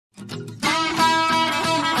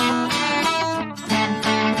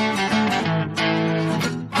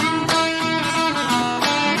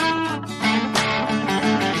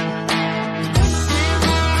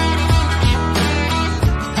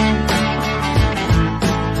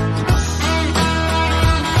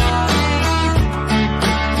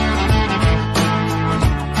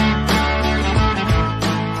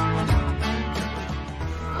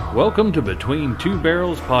Welcome to Between Two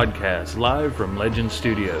Barrels podcast, live from Legends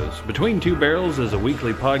Studios. Between Two Barrels is a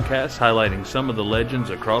weekly podcast highlighting some of the legends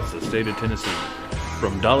across the state of Tennessee.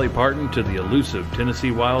 From Dolly Parton to the elusive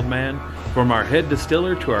Tennessee Wildman, from our head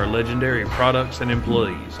distiller to our legendary products and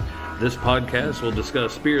employees. This podcast will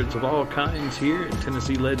discuss spirits of all kinds here at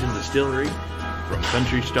Tennessee Legend Distillery. From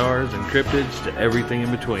country stars and cryptids to everything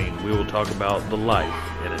in between, we will talk about the life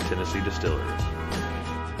in a Tennessee distillery.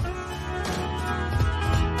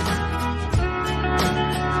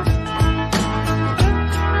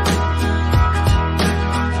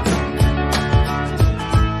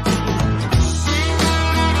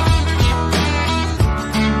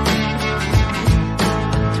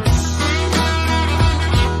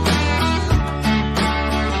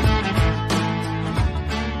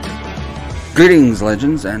 Greetings,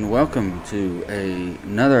 legends, and welcome to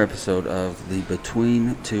another episode of the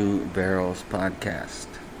Between Two Barrels podcast,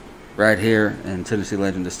 right here in Tennessee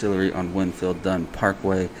Legend Distillery on Winfield Dunn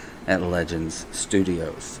Parkway at Legends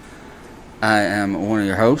Studios. I am one of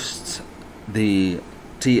your hosts, the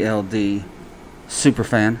TLD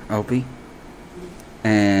superfan, Opie,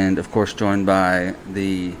 and of course joined by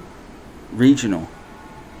the regional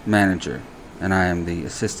manager, and I am the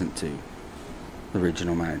assistant to the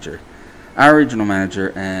regional manager. Our regional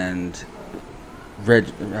manager and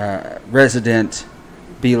resident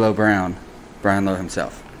B-Lo Brown, Brian Lowe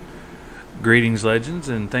himself. Greetings, legends,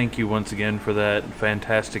 and thank you once again for that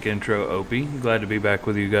fantastic intro, Opie. Glad to be back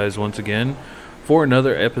with you guys once again for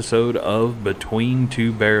another episode of Between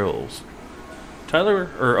Two Barrels.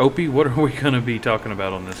 Tyler, or Opie, what are we going to be talking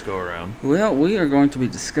about on this go-around? Well, we are going to be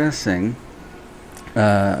discussing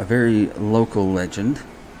a very local legend,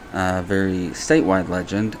 very statewide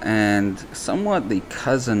legend, and somewhat the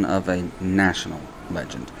cousin of a national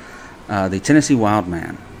legend. The Tennessee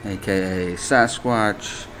Wildman, a.k.a.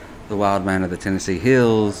 Sasquatch, the Wildman of the Tennessee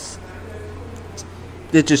Hills.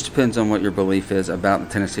 It just depends on what your belief is about the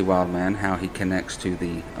Tennessee Wildman, how he connects to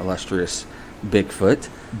the illustrious Bigfoot.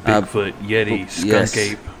 Bigfoot, Yeti, Skunk yes.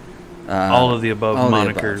 Ape, all of the above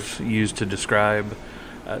monikers used to describe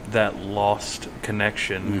that lost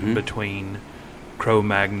connection between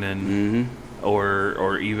Cro-Magnon,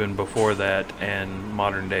 or even before that, and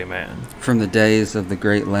modern day man. From the days of the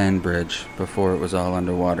Great Land Bridge, before it was all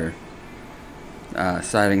underwater.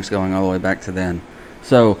 Sightings going all the way back to then.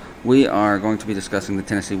 So we are going to be discussing the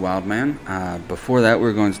Tennessee Wildman. Before that,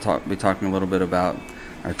 we're going to be talking a little bit about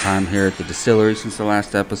our time here at the distillery since the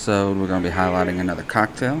last episode. We're going to be highlighting another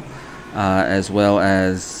cocktail, as well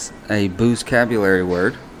as a boozecabulary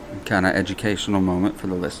word, kind of educational moment for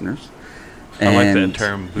the listeners. I like that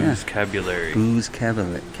term, boozecabulary. Yeah,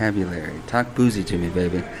 boozecabulary. Talk boozy to me,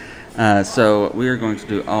 baby. So we are going to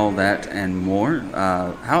do all that and more.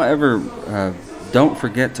 However, don't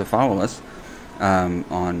forget to follow us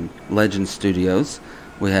on Legend Studios.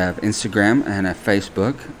 We have Instagram and a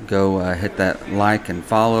Facebook. Go hit that like and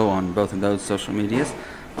follow on both of those social medias.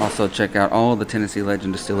 Also check out all of the Tennessee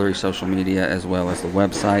Legend Distillery social media, as well as the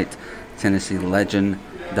website,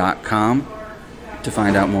 TennesseeLegend.com. to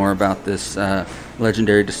find out more about this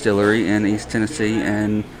legendary distillery in East Tennessee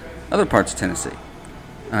and other parts of Tennessee.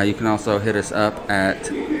 You can also hit us up at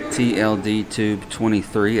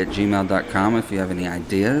tldtube23@gmail.com if you have any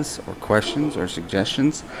ideas or questions or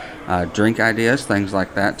suggestions, drink ideas, things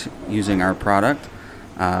like that, using our product.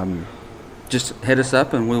 Just hit us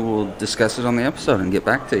up and we will discuss it on the episode and get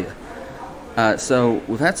back to you. So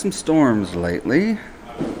we've had some storms lately.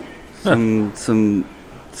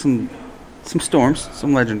 Some storms,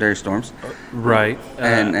 some legendary storms. Right.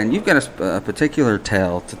 And you've got a particular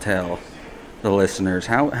tale to tell the listeners.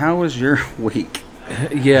 How was your week?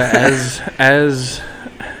 Yeah,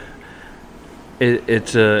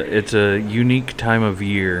 it's a unique time of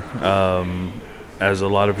year. As a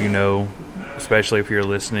lot of you know, especially if you're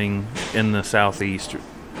listening in the Southeast,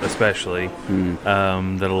 especially,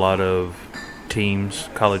 that a lot of teams,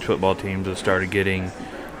 college football teams, have started getting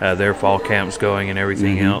their fall camps going and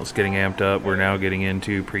everything else, getting amped up. We're now getting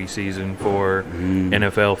into preseason for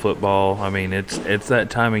NFL football. I mean, it's that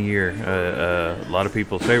time of year. A lot of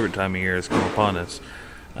people's favorite time of year has come upon us.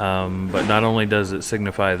 But not only does it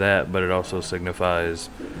signify that, but it also signifies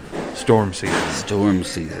storm season. Storm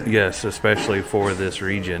season. Yes, especially for this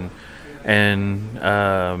region. And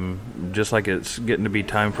just like it's getting to be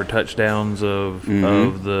time for touchdowns of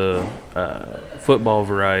the football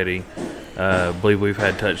variety, I believe we've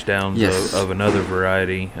had touchdowns of another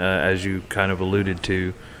variety, as you kind of alluded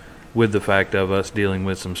to, with the fact of us dealing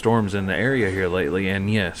with some storms in the area here lately.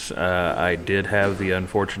 And yes, I did have the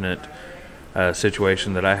unfortunate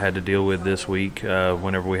situation that I had to deal with this week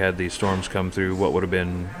whenever we had these storms come through what would have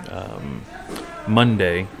been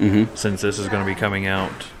Monday, since this is going to be coming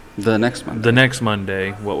out the next Monday. The next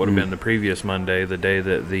Monday, what would have been the previous Monday, the day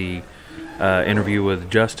that the interview with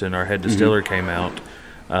Justin, our head distiller, came out.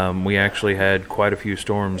 We actually had quite a few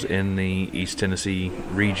storms in the East Tennessee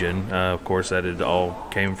region. Of course, that it all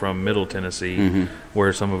came from Middle Tennessee,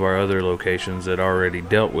 where some of our other locations had already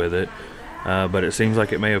dealt with it. But it seems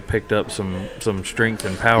like it may have picked up some strength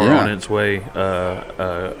and power on its way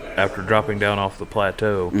after dropping down off the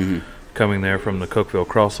plateau, coming there from the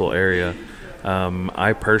Cookeville-Crossville area.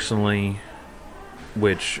 I personally,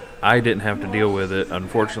 which I didn't have to deal with it,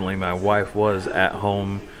 unfortunately my wife was at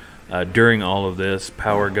home during all of this.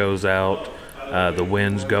 Power goes out, the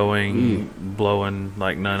wind's going, blowing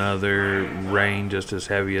like none other, rain just as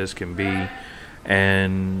heavy as can be.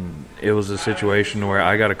 And it was a situation where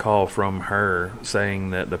I got a call from her saying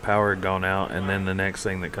that the power had gone out, and then the next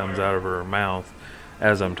thing that comes out of her mouth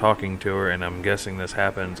as I'm talking to her, and I'm guessing this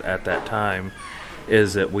happens at that time,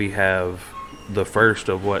 is that we have the first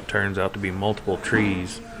of what turns out to be multiple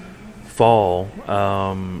trees fall,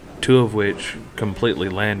 two of which completely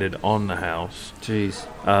landed on the house. Jeez.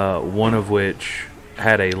 One of which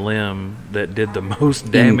had a limb that did the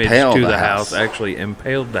most damage to the house, actually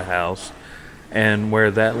impaled the house. And where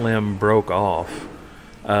that limb broke off,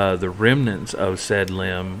 the remnants of said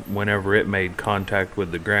limb, whenever it made contact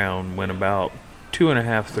with the ground, went about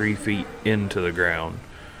 2.5, 3 feet into the ground.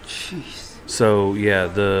 Jeez. So, yeah,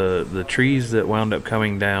 the trees that wound up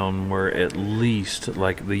coming down were at least,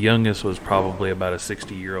 like, the youngest was probably about a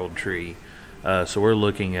 60-year-old tree. So we're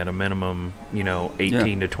looking at a minimum,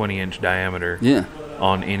 18 to 20-inch diameter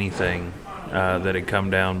on anything that had come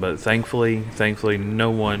down. But thankfully,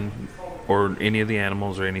 no one or any of the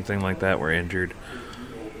animals or anything like that were injured.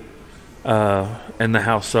 And the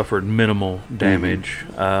house suffered minimal damage.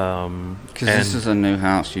 Because this is a new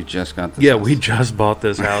house. You just got this house. We just bought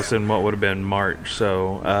this house in what would have been March.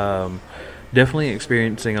 So definitely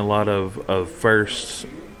experiencing a lot of firsts,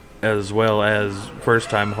 as well as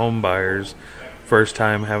first-time home buyers, first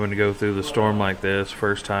time having to go through the storm like this,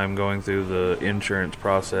 first time going through the insurance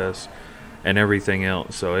process and everything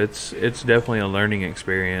else. So it's definitely a learning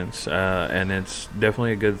experience, and it's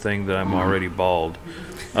definitely a good thing that I'm already bald.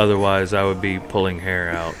 Otherwise, I would be pulling hair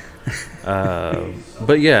out.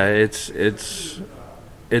 But yeah, it's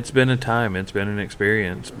been a time. It's been an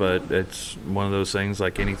experience, but it's one of those things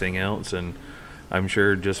like anything else. And I'm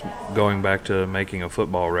sure just going back to making a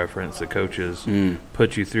football reference, the coaches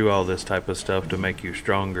put you through all this type of stuff to make you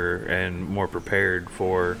stronger and more prepared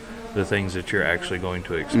for the things that you're actually going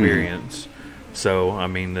to experience. So, I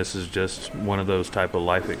mean, this is just one of those type of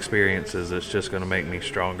life experiences that's just going to make me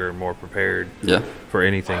stronger and more prepared for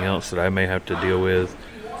anything else that I may have to deal with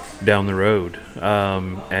down the road.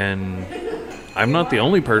 And I'm not the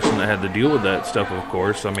only person that had to deal with that stuff, of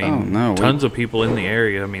course. I mean, tons of people in the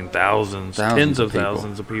area. I mean, thousands tens of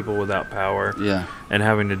thousands of people without power and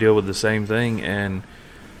having to deal with the same thing. And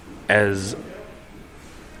as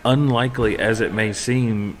unlikely as it may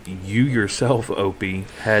seem, you yourself, Opie,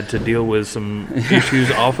 had to deal with some issues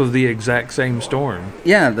off of the exact same storm.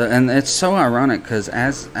 Yeah, and it's so ironic because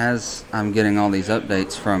as I'm getting all these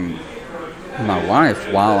updates from my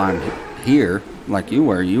wife while I'm here, like you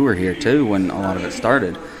were here too when a lot of it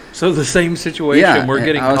started. So the same situation, we're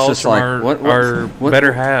getting calls from our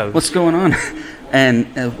better halves. What's going on?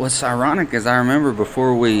 And what's ironic is I remember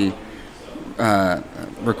before we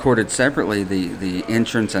recorded separately the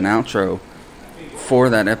entrance and outro for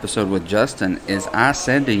that episode with Justin, is I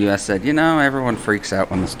said to you, I said, everyone freaks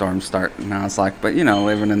out when the storms start. And I was like, but,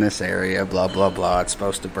 living in this area, blah, blah, blah, it's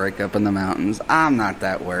supposed to break up in the mountains. I'm not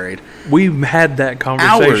that worried. We had that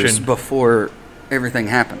conversation hours before everything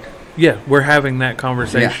happened. Yeah, we're having that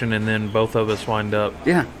conversation, and then both of us wind up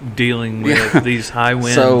dealing with these high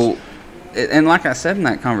winds. So, and like I said in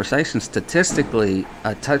that conversation, statistically,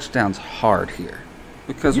 a touchdown's hard here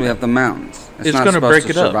because we have the mountains. It's not going to break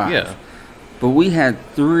it survive. up. Yeah, but we had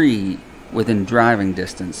 3 within driving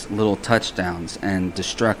distance, little touchdowns and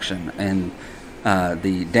destruction, and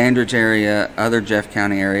the Dandridge area, other Jeff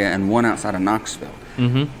County area, and one outside of Knoxville.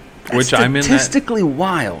 Mm-hmm. Which I'm in statistically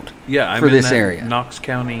wild. Yeah, I'm for in this that area. Knox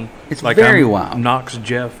County. It's like very wild.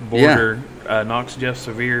 Knox-Jeff border, Knox-Jeff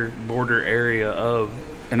Sevier border area of.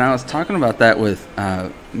 And I was talking about that with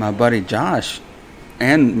my buddy Josh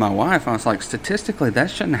and my wife. I was like, statistically,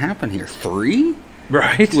 that shouldn't happen here. 3?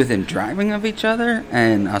 Right. Within driving of each other?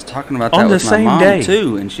 And I was talking about that with my mom,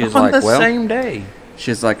 too. And she was on like, the same day.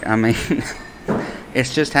 She's like, I mean, it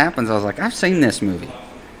just happens. I was like, I've seen this movie.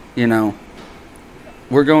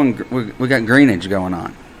 We got greenage going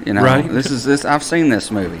on. You know, Right. this. I've seen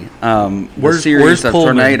this movie. The Where's series of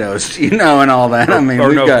Pullman? tornadoes, you know, and all that. I mean,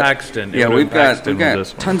 we've got Paxton. Yeah, we've got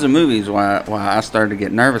this one. tons of movies. Why I started to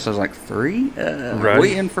get nervous. I was like, 3? Are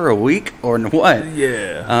we in for a week or what?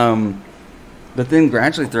 Yeah. But then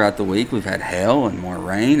gradually throughout the week, we've had hail and more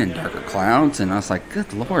rain and darker clouds, and I was like,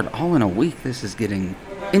 good Lord, all in a week, this is getting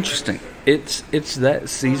interesting. It's that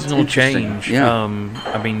seasonal change. Yeah.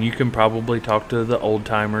 I mean, you can probably talk to the old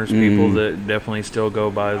timers, people that definitely still go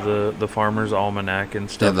by the Farmer's Almanac and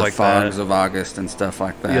stuff like that. The fogs of August and stuff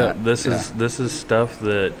like that. Yeah, this is stuff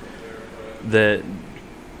that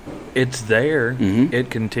it's there. Mm-hmm. It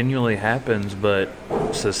continually happens, but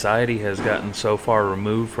society has gotten so far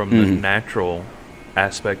removed from the natural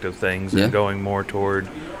aspect of things and going more toward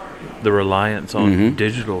the reliance on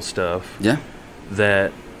digital stuff. Yeah.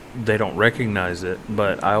 That they don't recognize it.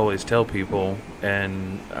 But I always tell people,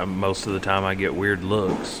 and most of the time I get weird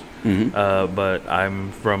looks, but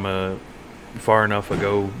I'm from a far enough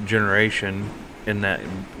ago generation in that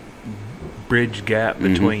bridge gap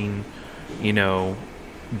between, you know,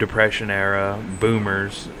 Depression era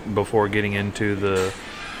boomers before getting into the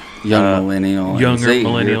younger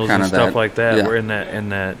millennials and stuff like that. Yeah. We're in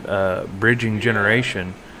that bridging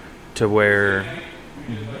generation to where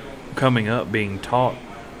coming up being taught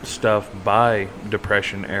stuff by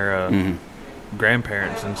Depression era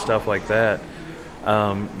grandparents and stuff like that,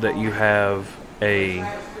 that you have a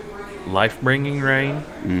life-bringing rain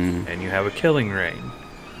and you have a killing rain,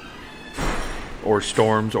 or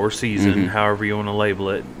storms or season, however you want to label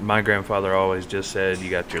it. My grandfather always just said, you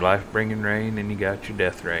got your life-bringing rain and you got your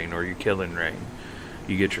death rain or your killing rain.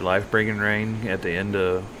 You get your life-bringing rain at the end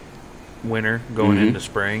of winter, going into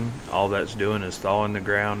spring. All that's doing is thawing the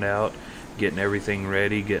ground out, getting everything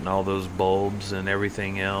ready, getting all those bulbs and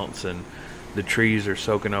everything else, and the trees are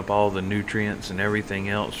soaking up all the nutrients and everything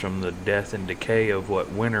else from the death and decay of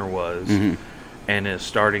what winter was, and is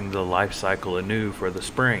starting the life cycle anew for the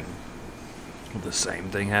spring. The same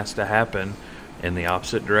thing has to happen in the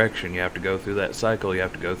opposite direction. You have to go through that cycle. You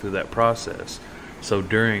have to go through that process. So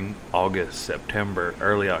during August, September,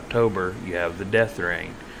 early October, you have the death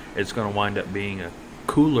rain. It's going to wind up being a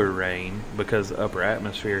cooler rain because the upper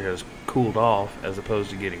atmosphere has cooled off as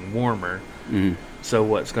opposed to getting warmer. So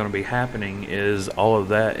what's going to be happening is all of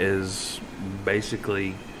that is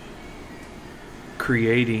basically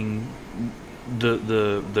creating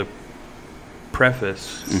the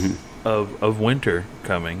preface of winter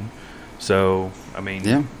coming. So I mean,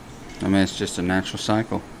 it's just a natural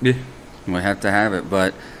cycle. Yeah, we have to have it.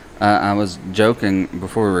 But I was joking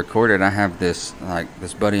before we recorded. I have this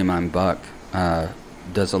buddy of mine, Buck,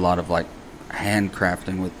 does a lot of like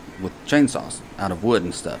handcrafting with chainsaws out of wood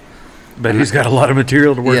and stuff. But he's got a lot of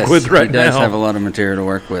material to work with right now. He does have a lot of material to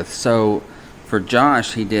work with. So for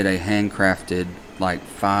Josh, he did a handcrafted like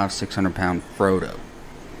 500-600 pound Frodo.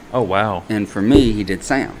 Oh wow! And for me, he did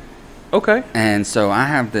Sam. Okay. And so I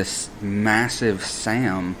have this massive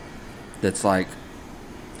Sam that's like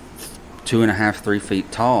 2.5, 3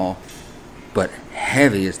 feet tall, but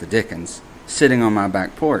heavy as the dickens, sitting on my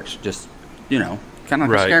back porch, just, you know, kind of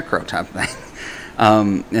like a scarecrow type thing.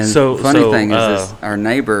 And funny thing is this, our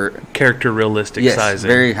neighbor... Character realistic sizing. Yes,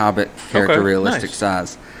 very Hobbit character realistic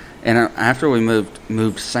size. And after we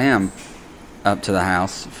moved Sam up to the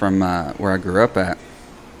house from where I grew up at,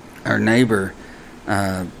 our neighbor...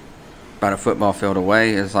 about a football field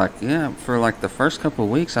away, is like, for like the first couple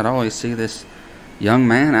of weeks, I'd always see this young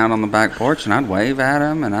man out on the back porch, and I'd wave at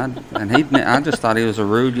him, and I just thought he was a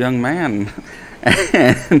rude young man.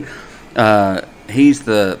 And he's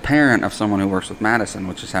the parent of someone who works with Madison,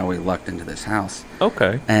 which is how we lucked into this house.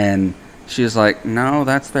 Okay. And she was like, no,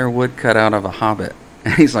 that's their wood cut out of a Hobbit.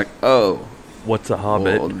 And he's like, oh. What's a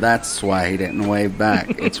Hobbit? Well, that's why he didn't wave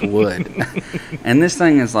back. It's wood. And this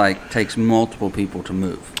thing is like, takes multiple people to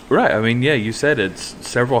move. Right. I mean, yeah, you said it's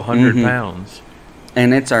several hundred pounds.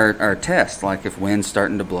 And it's our test. Like, if wind's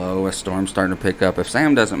starting to blow, a storm's starting to pick up, if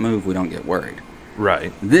Sam doesn't move, we don't get worried.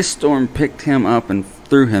 Right. This storm picked him up and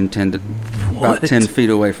threw him about 10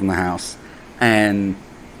 feet away from the house. And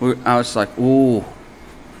I was like, ooh,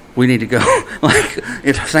 we need to go. Like,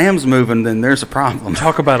 if Sam's moving, then there's a problem.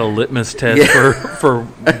 Talk about a litmus test for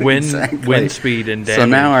wind speed and damage. So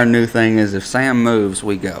now our new thing is, if Sam moves,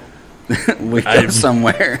 we go. We go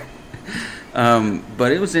somewhere.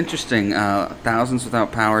 But it was interesting. Thousands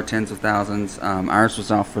without power, tens of thousands. Ours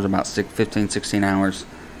was off for about 15, 16 hours.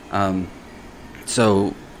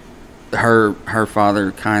 So her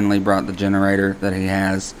father kindly brought the generator that he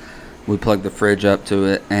has. We plugged the fridge up to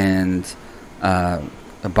it and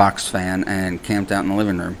a box fan, and camped out in the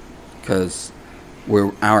living room because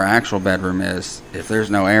where our actual bedroom is, if there's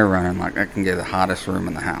no air running, like I can get the hottest room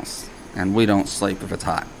in the house. And we don't sleep if it's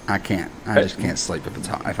hot. I can't. I just can't sleep if it's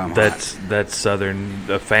hot. If I'm hot. That's southern.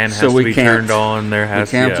 The fan has to be turned on. There has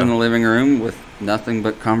we camped in the living room with nothing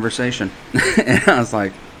but conversation. And I was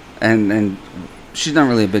like, and she's not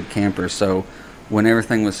really a big camper, so when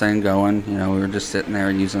everything was going, we were just sitting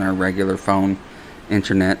there using our regular phone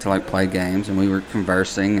internet to like play games, and we were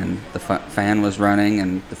conversing, and the fan was running,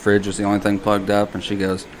 and the fridge was the only thing plugged up, and she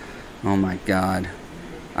goes, "Oh my God,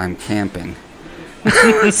 I'm camping."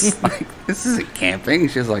 I was like, "This isn't camping."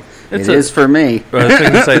 She was like, "It is for me." I was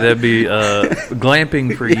going to say that'd be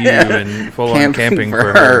glamping for you and full-on camping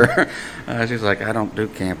for her. She's like, "I don't do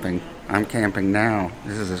camping. I'm camping now.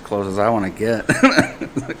 This is as close as I want to get."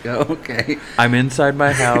 Like, oh, okay. I'm inside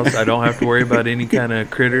my house. I don't have to worry about any kind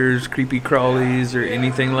of critters, creepy crawlies, or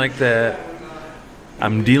anything like that.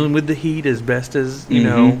 I'm dealing with the heat as best as,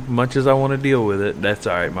 much as I want to deal with it. That's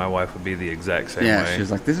all right. My wife would be the exact same way. Yeah, she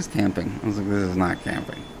was like, "This is camping." I was like, "This is not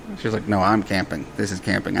camping." She was like, "No, I'm camping. This is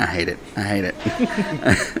camping. I hate it. I hate it."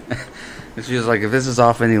 And she was like, "If this is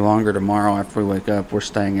off any longer tomorrow after we wake up, we're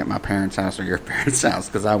staying at my parents' house or your parents' house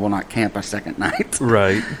because I will not camp a second night."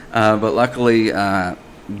 Right. But luckily,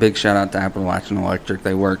 big shout out to Appalachian Electric.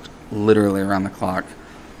 They worked literally around the clock.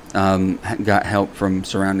 Got help from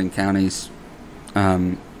surrounding counties.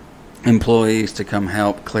 Employees to come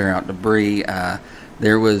help clear out debris.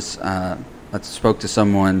 There was, I spoke to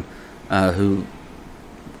someone who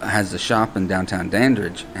has a shop in downtown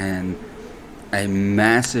Dandridge, and a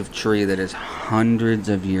massive tree that is hundreds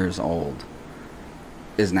of years old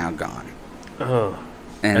is now gone. Oh,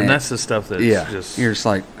 and that's the stuff that's just... You're just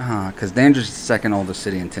like, because Dandridge is the second oldest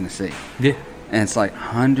city in Tennessee. Yeah. And it's like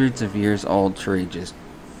hundreds of years old tree just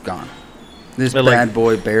gone. This bad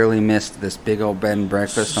boy barely missed this big old bed and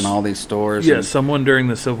breakfast on all these stores. Yeah, someone during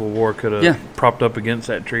the Civil War could have propped up against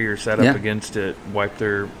that tree or sat up against it, wiped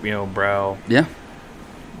their brow. Yeah.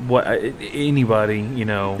 What anybody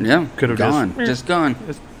could have just gone.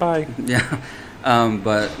 Bye. Yeah.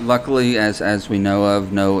 But luckily, as we know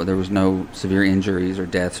of, there was no severe injuries or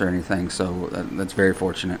deaths or anything. So that's very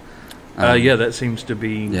fortunate. That seems to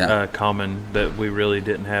be common, that we really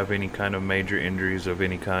didn't have any kind of major injuries of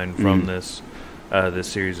any kind from this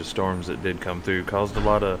series of storms that did come through. Caused a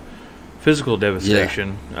lot of physical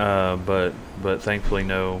devastation, but thankfully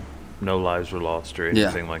no lives were lost or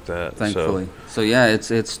anything like that. Thankfully. So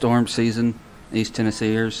it's storm season, East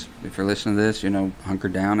Tennesseers. If you're listening to this, hunker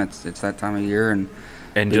down. It's that time of year, and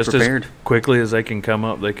be just prepared. As quickly as they can come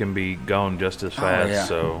up, they can be gone just as fast. Oh, yeah.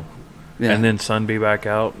 So. Yeah. And then sun be back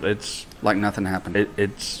out. It's like nothing happened.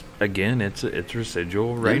 It's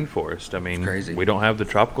residual rainforest. I mean, crazy. We don't have the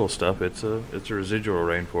tropical stuff. It's a residual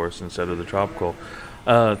rainforest instead of the tropical.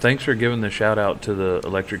 Thanks for giving the shout out to the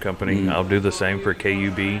electric company. I'll do the same for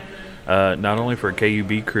KUB. Not only for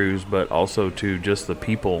KUB crews, but also to just the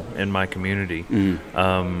people in my community.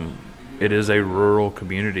 It is a rural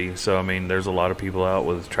community, so I mean, there's a lot of people out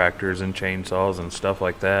with tractors and chainsaws and stuff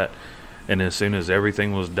like that. And as soon as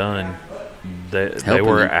everything was done, they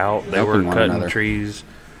were out. They were cutting trees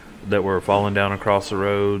that were falling down across the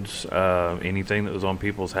roads, anything that was on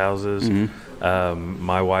people's houses.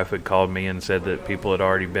 My wife had called me and said that people had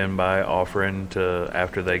already been by offering to,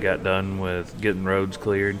 after they got done with getting roads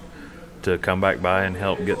cleared, to come back by and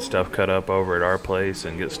help get stuff cut up over at our place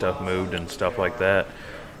and get stuff moved and stuff like that.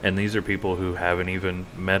 And these are people who haven't even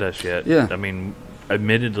met us yet. Yeah. I mean,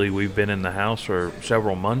 admittedly, we've been in the house for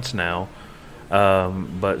several months now,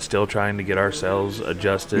 but still trying to get ourselves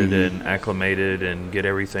adjusted and acclimated and get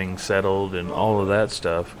everything settled and all of that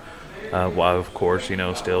stuff. While, of course,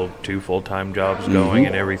 still 2 full-time jobs going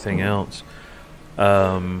and everything else.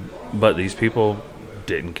 But these people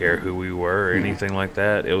didn't care who we were or anything like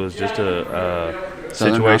that. It was just a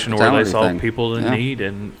situation where they saw people in need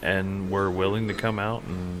and were willing to come out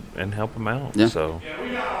and help them out. Yeah. So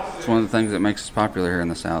it's one of the things that makes us popular here in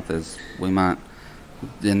the South is we might,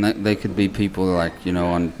 and they could be people like,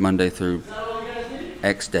 on Monday through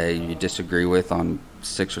X day you disagree with on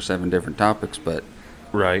 6 or 7 different topics, but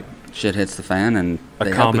right, shit hits the fan and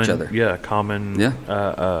they help each other. Yeah,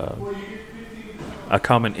 a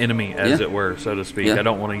common enemy, as it were, so to speak. I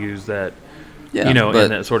don't want to use that, in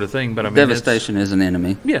that sort of thing. But I mean, devastation is an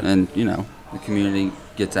enemy. Yeah, and the community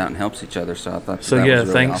gets out and helps each other. So I thought so. That Yeah, was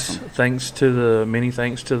really awesome. Thanks to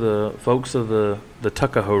the folks of the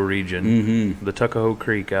Tuckahoe region, the Tuckahoe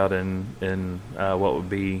Creek out in what would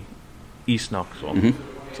be East Knoxville.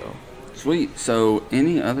 So sweet. So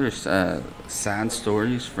any other sad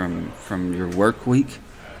stories from your work week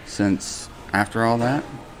since after all that?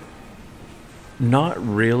 Not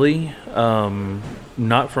really.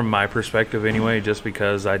 Not from my perspective anyway, just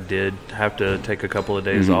because I did have to take a couple of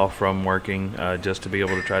days off from working just to be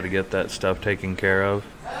able to try to get that stuff taken care of.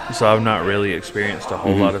 So I've not really experienced a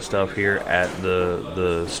whole lot of stuff here at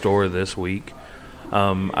the store this week.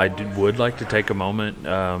 I would like to take a moment,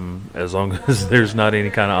 as long as there's not any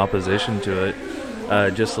kind of opposition to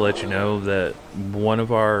it, just to let you know that one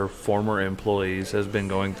of our former employees has been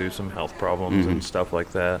going through some health problems and stuff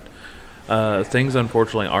like that. Things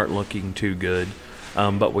unfortunately aren't looking too good,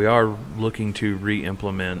 but we are looking to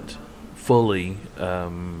re-implement fully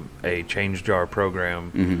a change jar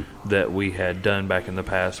program that we had done back in the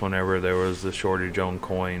past whenever there was the shortage on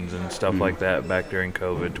coins and stuff like that back during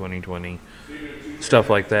COVID 2020. Stuff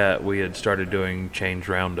like that, we had started doing change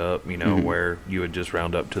roundup, where you would just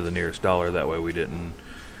round up to the nearest dollar. That way we didn't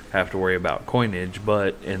have to worry about coinage,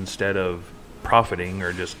 but instead of profiting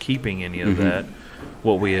or just keeping any of that,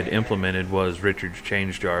 what we had implemented was Richard's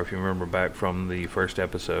Change Jar. If you remember back from the first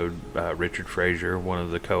episode, Richard Frazier, one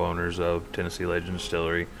of the co-owners of Tennessee Legend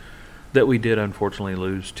Distillery, that we did unfortunately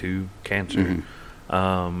lose to cancer.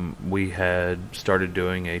 We had started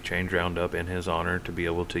doing a change roundup in his honor to be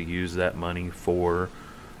able to use that money for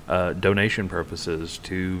donation purposes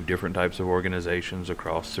to different types of organizations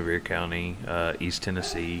across Sevier County, East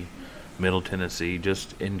Tennessee, Middle Tennessee,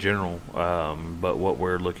 just in general. But what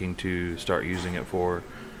we're looking to start using it for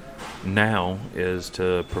now is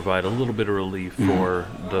to provide a little bit of relief for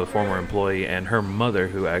the former employee and her mother,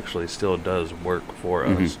 who actually still does work for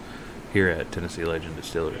us here at Tennessee Legend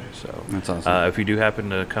Distillery. So that's awesome. If you do happen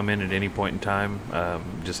to come in at any point in time,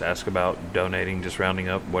 just ask about donating, just rounding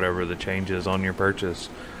up whatever the change is on your purchase.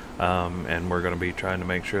 And we're going to be trying to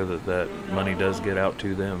make sure that money does get out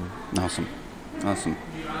to them. Awesome.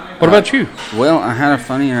 What about you? Well, I had a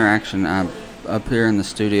funny interaction. Up here in the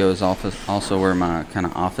studio is also where my kind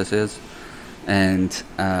of office is. And,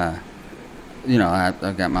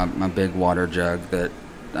 I've got my big water jug that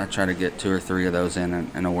I try to get 2 or 3 of those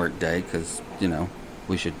in a work day because,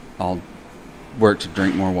 we should all work to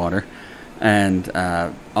drink more water and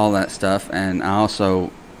all that stuff. And I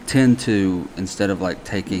also tend to, instead of like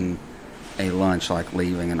taking a lunch, like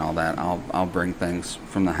leaving and all that, I'll bring things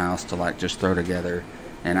from the house to like just throw together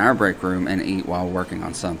in our break room and eat while working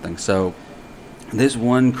on something. So this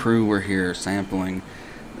one crew were here sampling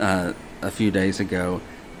a few days ago,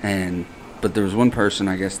 but there was one person,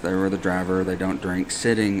 I guess they were the driver, they don't drink,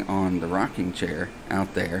 sitting on the rocking chair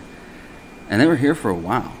out there, and they were here for a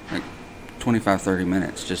while, like 25-30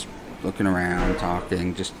 minutes, just looking around,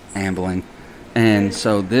 talking, just ambling. And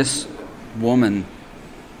so this woman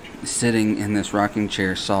sitting in this rocking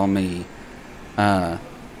chair saw me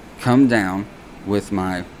come down with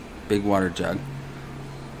my big water jug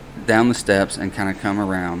down the steps and kind of come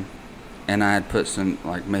around, and I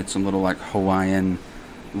had made some little like Hawaiian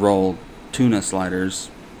rolled tuna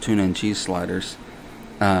and cheese sliders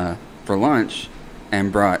for lunch,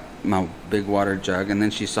 and brought my big water jug. And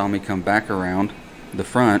then she saw me come back around the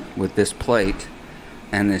front with this plate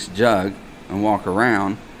and this jug and walk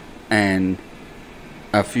around, and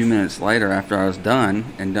a few minutes later, after I was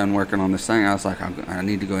done working on this thing, I was like, I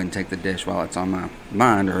need to go ahead and take the dish while it's on my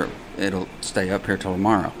mind, or it'll stay up here till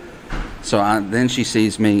tomorrow. So then she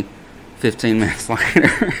sees me 15 minutes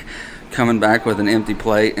later coming back with an empty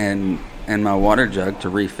plate and my water jug to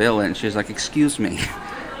refill it, and she was like, "Excuse me."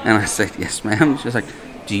 And I said, "Yes, ma'am." She was like,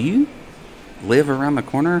 "Do you live around the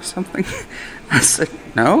corner or something?" I said,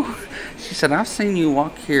 "No." She said, "I've seen you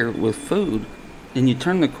walk here with food, and you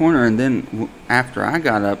turned the corner, and then after I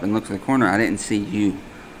got up and looked at the corner, I didn't see you."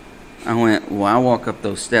 I went, "Well, I walk up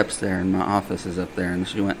those steps there, and my office is up there." And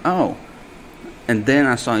she went, "Oh." And then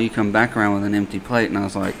I saw you come back around with an empty plate, and I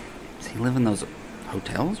was like, "Does he live in those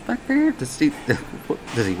hotels back there? Does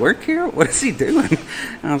he work here? What is he doing?"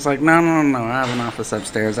 And I was like, No. I have an office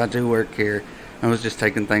upstairs. I do work here. I was just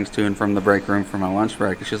taking things to and from the break room for my lunch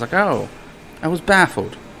break." And she was like, "Oh." I was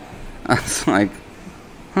baffled. I was like,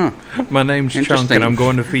 "Huh. My name's Chunk, and I'm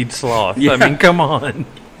going to feed sloth." Yeah. I mean, come on.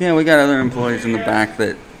 Yeah, we got other employees in the back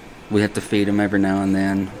that we have to feed them every now and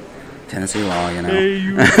then. Tennessee law, Hey,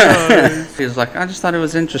 you guys. She was like, "I just thought it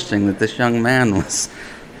was interesting that this young man was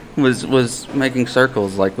making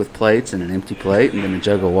circles, like with plates and an empty plate and then a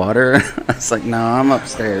jug of water." I was like, "No, I'm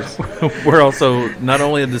upstairs." We're also not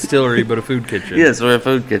only a distillery, but a food kitchen. Yes, we're a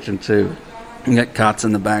food kitchen, too. We got cots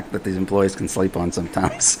in the back that these employees can sleep on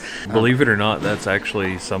sometimes. Believe it or not, that's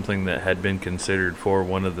actually something that had been considered for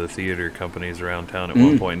one of the theater companies around town at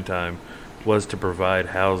one point in time, was to provide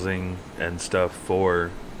housing and stuff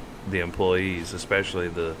for the employees, especially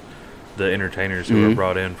the entertainers who are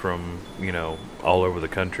brought in from, all over the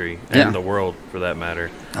country and the world, for that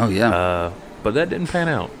matter. Oh, yeah. but that didn't pan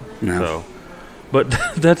out. No. So, but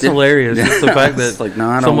that's hilarious. Yeah. It's the fact that It's like, no,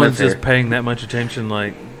 I don't someone's live just here. paying that much attention,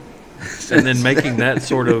 like, and then making that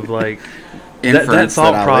sort of like that Inference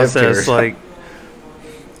thought that I lived process, here. like.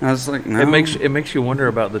 I was like, no. It makes you wonder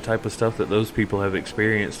about the type of stuff that those people have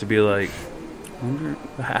experienced. To be like,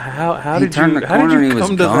 how did you come to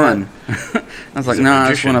that? I was like, He's a no, I just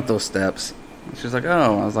magician. went up those steps. She's like,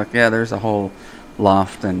 oh. I was like, yeah, there's a whole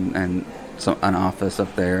loft and an office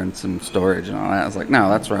up there and some storage and all that. I was like, no,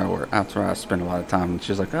 that's where I work. That's where I spend a lot of time. And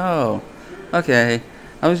she's like, oh, okay.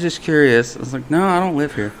 I was just curious. I was like, no, I don't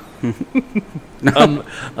live here. No.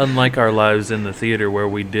 Unlike our lives in the theater, where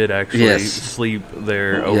we did actually Yes. sleep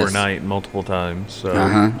there overnight multiple times. So.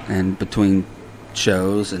 And between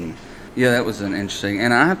shows and yeah, that was an interesting.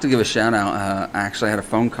 And I have to give a shout out. I actually had a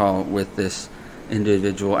phone call with this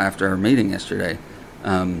individual after our meeting yesterday.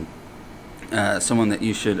 Someone that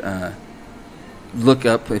you should look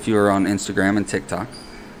up if you are on Instagram and TikTok.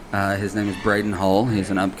 His name is Braden Hull.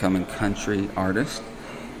 He's an upcoming country artist.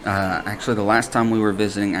 Actually, the last time we were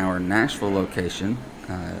visiting our Nashville location,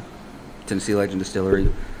 Tennessee Legend Distillery,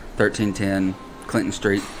 1310 Clinton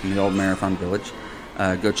Street in the old Marathon Village.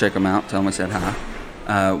 Go check them out. Tell them I said hi.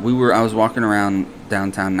 I was walking around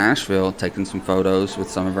downtown Nashville taking some photos with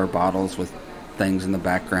some of our bottles with things in the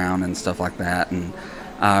background and stuff like that. And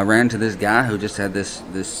I ran to this guy who just had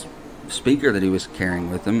this speaker that he was carrying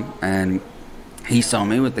with him. And he saw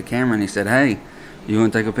me with the camera and he said, hey, you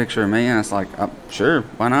want to take a picture of me? And I was like, sure,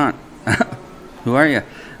 why not? Who are you?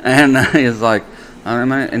 And he was like,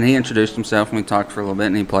 and he introduced himself and we talked for a little bit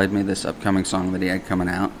and he played me this upcoming song that he had coming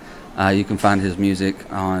out. You can find his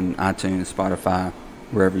music on iTunes, Spotify,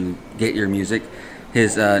 wherever you get your music.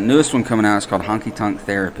 His newest one coming out is called Honky Tonk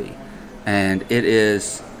Therapy. And it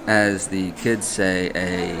is, as the kids say,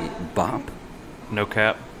 a bop. No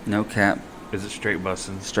cap. No cap. Is it straight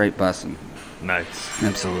bussin'? Straight bussin'. Nice.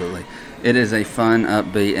 Absolutely. It is a fun,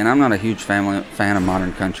 upbeat, and I'm not a huge fan of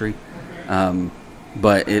modern country,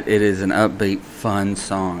 but it is an upbeat, fun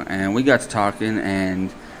song. And we got to talking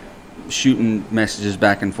and shooting messages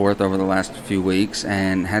back and forth over the last few weeks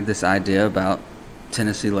and had this idea about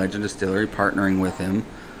Tennessee Legend Distillery partnering with him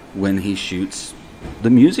when he shoots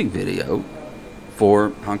the music video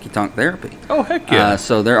for Honky Tonk Therapy. Oh, heck yeah.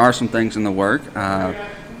 So there are some things in the work.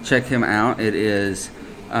 Check him out. It is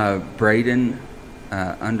Braden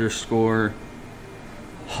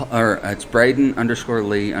it's Braden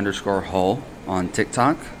 _Lee _Hull on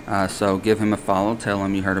TikTok. So give him a follow. Tell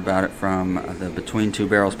him you heard about it from the Between Two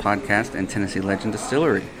Barrels podcast and Tennessee Legend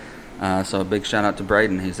Distillery. So a big shout out to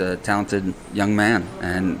Braden. He's a talented young man,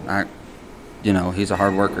 and he's a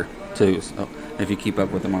hard worker too. So if you keep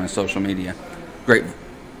up with him on his social media,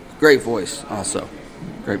 great voice, also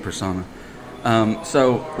great persona.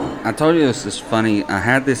 So I told you this is funny. I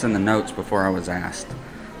had this in the notes before I was asked.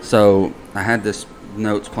 So I had this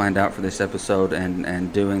notes planned out for this episode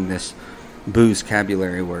and doing this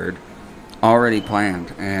booze-cabulary word already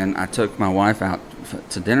planned. And I took my wife out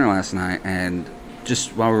to dinner last night, and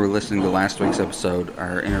just while we were listening to last week's episode,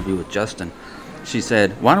 our interview with Justin, she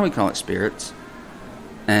said, why do we call it spirits?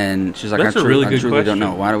 And she's like, I truly don't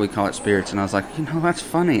know. Why do we call it spirits? And I was like, that's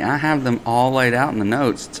funny. I have them all laid out in the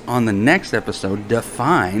notes. It's on the next episode,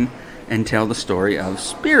 define and tell the story of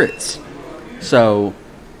spirits. So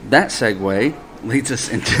that segue leads us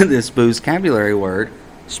into this booze-cabulary word,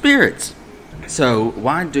 spirits. So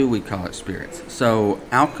why do we call it spirits? So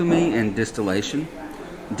alchemy and distillation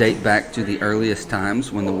date back to the earliest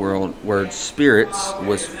times when the word spirits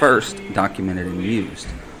was first documented and used.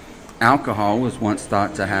 Alcohol was once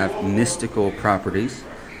thought to have mystical properties,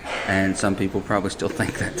 and some people probably still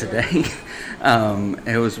think that today.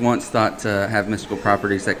 It was once thought to have mystical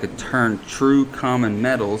properties that could turn true common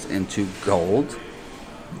metals into gold.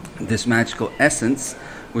 This magical essence,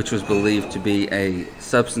 which was believed to be a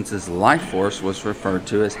substance's life force, was referred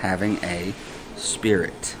to as having a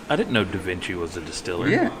spirit. I didn't know Da Vinci was a distiller.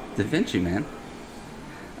 Yeah, Da Vinci, man.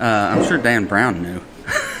 I'm sure Dan Brown knew.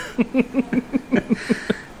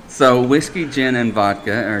 So whiskey, gin, and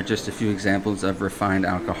vodka are just a few examples of refined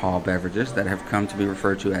alcohol beverages that have come to be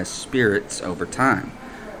referred to as spirits over time.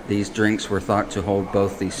 These drinks were thought to hold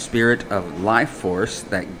both the spirit of life force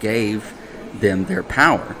that gave them their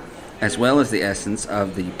power, as well as the essence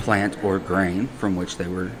of the plant or grain from which they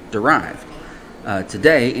were derived.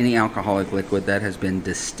 Today, any alcoholic liquid that has been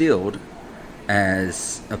distilled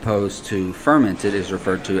as opposed to fermented is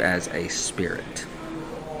referred to as a spirit.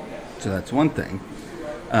 So that's one thing.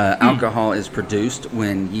 Alcohol is produced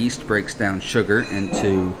when yeast breaks down sugar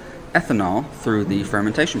into ethanol through the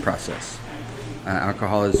fermentation process.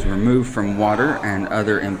 Alcohol is removed from water and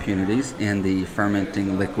other impurities in the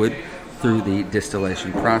fermenting liquid through the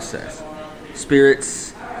distillation process.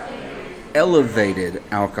 Spirits' elevated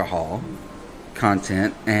alcohol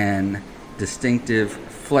content and distinctive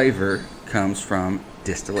flavor comes from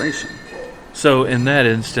distillation. So in that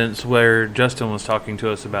instance where Justin was talking to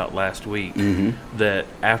us about last week, that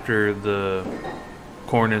after the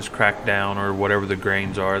corn is cracked down or whatever the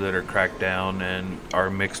grains are that are cracked down and are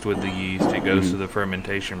mixed with the yeast, it goes to the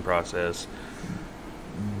fermentation process.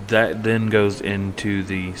 That then goes into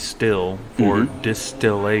the still for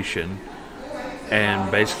distillation.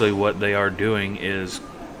 And basically what they are doing is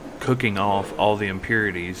cooking off all the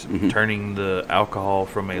impurities, turning the alcohol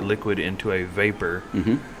from a liquid into a vapor,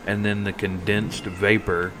 and then the condensed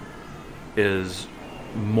vapor is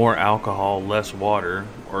more alcohol, less water,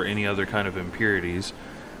 or any other kind of impurities.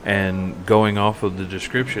 And going off of the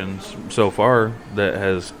descriptions so far that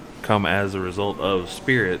has come as a result of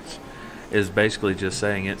spirits is basically just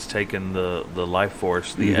saying it's taken the life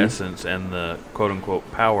force, the essence, and the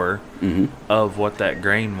quote-unquote power of what that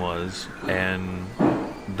grain was, and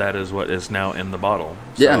that is what is now in the bottle.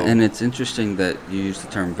 Yeah, and it's interesting that you use the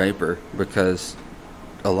term vapor because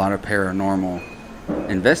a lot of paranormal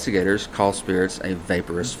investigators call spirits a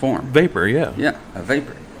vaporous form. Vapor, yeah. Yeah, a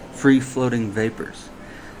vapor. Free-floating vapors.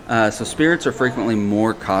 So spirits are frequently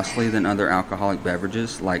more costly than other alcoholic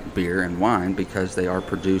beverages like beer and wine because they are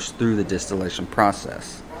produced through the distillation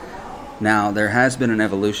process. Now, there has been an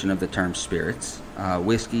evolution of the term spirits.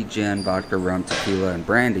 Whiskey, gin, vodka, rum, tequila, and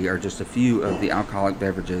brandy are just a few of the alcoholic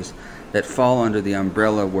beverages that fall under the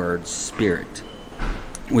umbrella word spirit,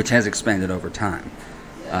 which has expanded over time.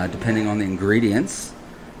 Depending on the ingredients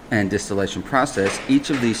and distillation process, each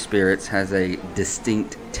of these spirits has a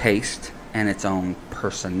distinct taste and its own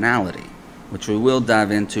personality, which we will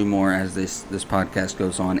dive into more as this podcast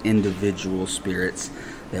goes on, individual spirits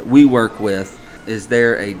that we work with. Is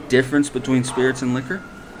there a difference between spirits and liquor?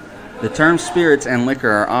 The terms spirits and liquor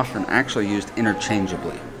are often actually used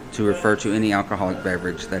interchangeably to refer to any alcoholic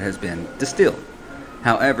beverage that has been distilled.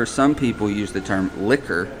 However, some people use the term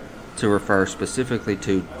liquor to refer specifically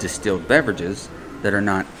to distilled beverages that are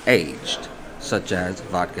not aged, such as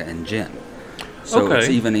vodka and gin. So It's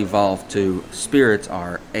even evolved to spirits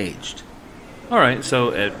are aged. All right,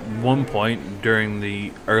 so at one point during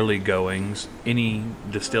the early goings, any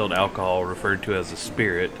distilled alcohol referred to as a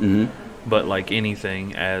spirit, but like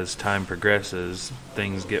anything, as time progresses,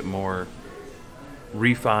 things get more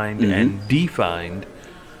refined and defined.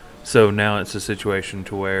 So now it's a situation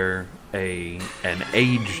to where an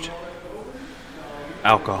aged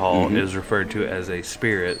alcohol is referred to as a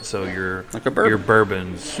spirit. So your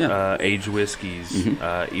bourbons, aged whiskeys,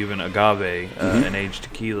 even agave, an aged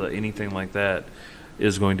tequila, anything like that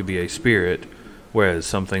is going to be a spirit, whereas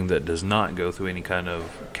something that does not go through any kind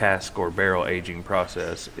of cask or barrel aging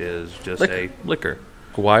process is just a liquor.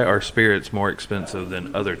 Why are spirits more expensive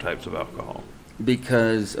than other types of alcohol?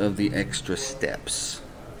 Because of the extra steps.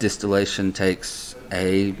 Distillation takes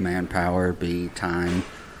A, manpower, B, time.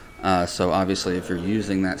 So obviously if you're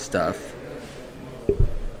using that stuff,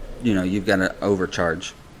 you've got to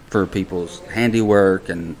overcharge for people's handiwork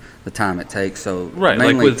and the time it takes. So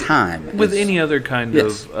mainly like with time. With any other kind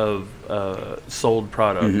of sold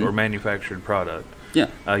product or manufactured product, you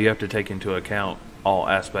have to take into account all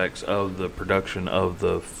aspects of the production of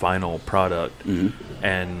the final product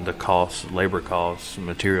and the costs, labor costs,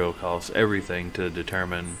 material costs, everything to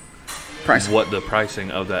determine what the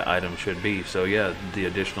pricing of that item should be. So the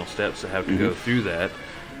additional steps that have to go through that,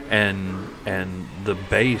 and the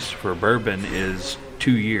base for bourbon is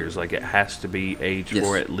 2 years. Like it has to be aged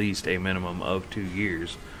for at least a minimum of 2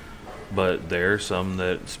 years. But there are some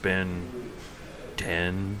that spend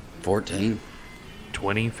 10, 14,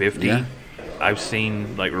 20, 50. Yeah. I've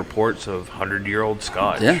seen like reports of 100-year-old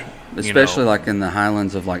Scotch. Yeah, especially like in the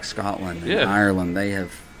Highlands of like Scotland and Ireland, they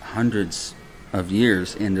have hundreds of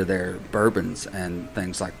years into their bourbons and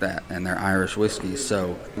things like that, and their Irish whiskeys.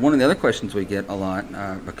 So one of the other questions we get a lot,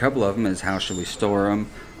 a couple of them, is how should we store them?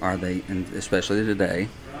 Are they, and especially today,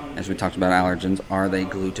 as we talked about allergens, are they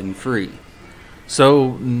gluten-free?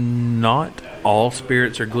 So not all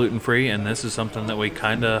spirits are gluten-free, and this is something that we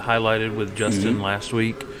kind of highlighted with Justin last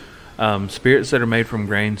week. Spirits that are made from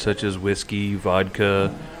grains such as whiskey,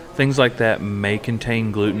 vodka, things like that may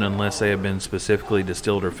contain gluten unless they have been specifically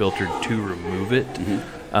distilled or filtered to remove it.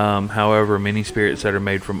 However, many spirits that are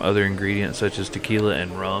made from other ingredients such as tequila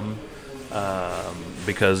and rum,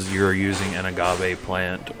 because you're using an agave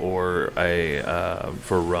plant or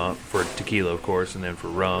for tequila, of course, and then for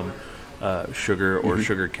rum, sugar or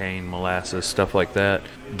sugar cane, molasses, stuff like that,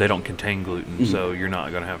 they don't contain gluten, so you're not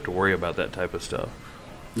going to have to worry about that type of stuff.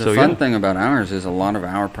 The fun thing about ours is a lot of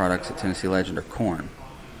our products at Tennessee Legend are corn.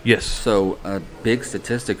 Yes. So a big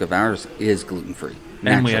statistic of ours is gluten-free.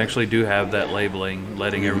 And we actually do have that labeling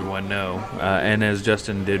letting everyone know. And as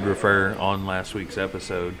Justin did refer on last week's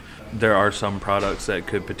episode, there are some products that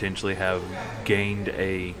could potentially have gained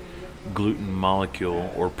a gluten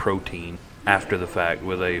molecule or protein after the fact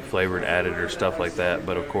with a flavored added or stuff like that.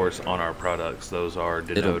 But, of course, on our products, those are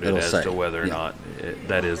denoted it'll as say, to whether or not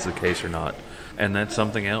that is the case or not. And that's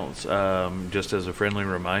something else, just as a friendly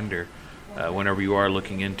reminder. Whenever you are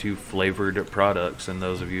looking into flavored products, and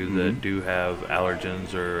those of you that do have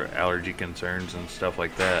allergens or allergy concerns and stuff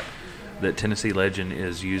like that, that Tennessee Legend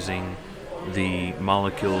is using the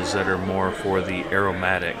molecules that are more for the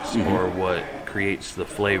aromatics or what creates the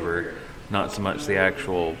flavor, not so much the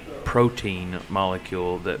actual protein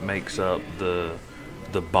molecule that makes up the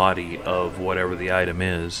body of whatever the item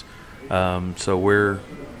is. So we're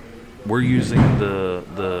using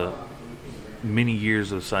the many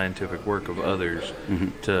years of scientific work of others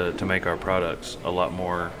to make our products a lot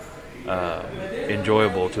more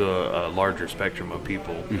enjoyable to a larger spectrum of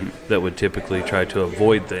people that would typically try to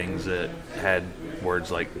avoid things that had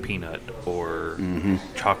words like peanut or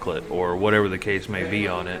chocolate or whatever the case may be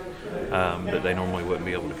on it that they normally wouldn't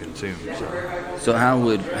be able to consume. So how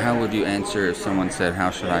would you answer if someone said,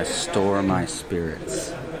 "How should I store my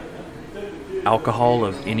spirits?" Alcohol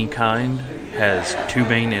of any kind has two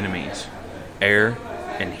main enemies: air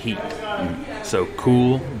and heat. So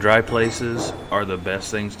cool, dry places are the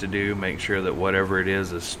best things to do. Make sure that whatever it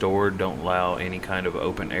is stored. Don't allow any kind of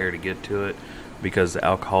open air to get to it, because the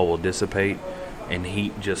alcohol will dissipate, and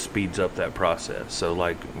heat just speeds up that process. So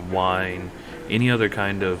like wine, any other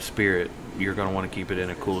kind of spirit, you're going to want to keep it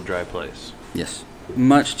in a cool, dry place. Yes.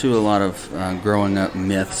 Much to a lot of growing up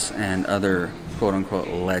myths and other quote-unquote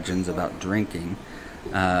legends about drinking,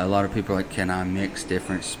 a lot of people are like, can I mix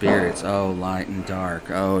different spirits? Oh, light and dark.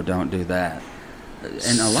 Oh, don't do that.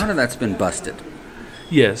 And a lot of that's been busted.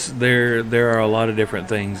 Yes, there are a lot of different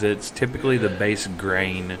things. It's typically the base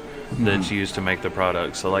grain that's used to make the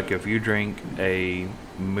product. So like if you drink a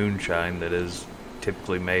moonshine that is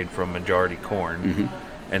typically made from majority corn,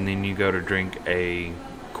 and then you go to drink a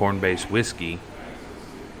corn-based whiskey,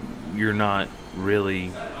 you're not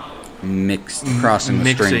really crossing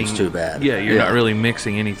the streams too bad. Yeah, you're not really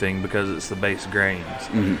mixing anything because it's the base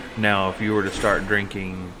grains. Now, if you were to start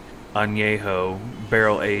drinking añejo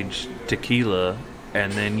barrel-aged tequila,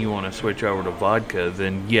 and then you want to switch over to vodka,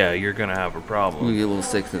 then you're going to have a problem. You're going to get a little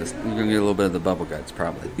sick to this. You're going to get a little bit of the bubble guts,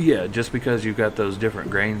 probably. Yeah, just because you've got those different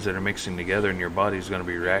grains that are mixing together, and your body's going to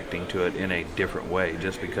be reacting to it in a different way.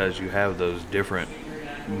 Just because you have those different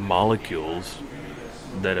molecules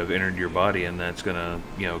that have entered your body, and that's going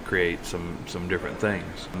to create some different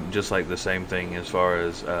things. Just like the same thing as far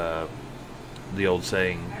as the old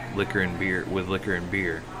saying, liquor and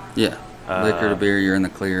beer. Yeah. Liquor to beer, you're in the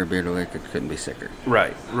clear. Beer to liquor, couldn't be sicker.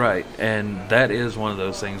 Right. And that is one of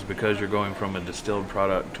those things, because you're going from a distilled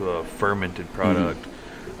product to a fermented product.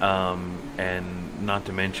 And not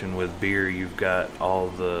to mention with beer, you've got all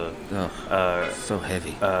the so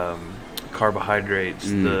heavy carbohydrates,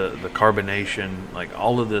 the carbonation, like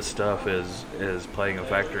all of this stuff is playing a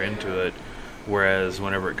factor into it. Whereas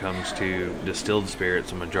whenever it comes to distilled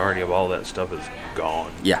spirits, a majority of all that stuff is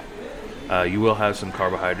gone. Yeah. You will have some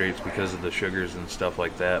carbohydrates because of the sugars and stuff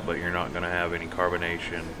like that, but you're not going to have any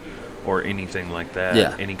carbonation or anything like that.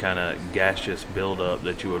 Yeah. Any kind of gaseous buildup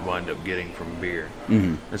that you would wind up getting from beer.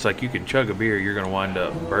 It's like you can chug a beer, you're going to wind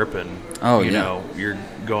up burping. Oh, you know, you're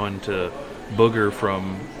going to booger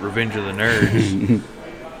from Revenge of the Nerds.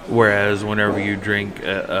 Whereas whenever you drink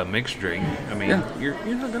a mixed drink, I mean, you're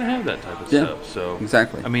not going to have that type of stuff. So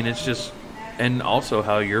exactly. I mean, it's just, and also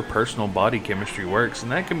how your personal body chemistry works,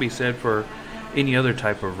 and that can be said for any other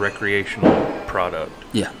type of recreational product.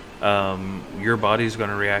 Yeah. Your body's going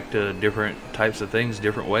to react to different types of things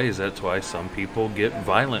different ways. That's why some people get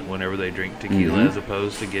violent whenever they drink tequila, as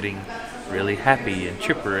opposed to getting really happy and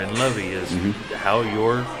chipper and lovey, is how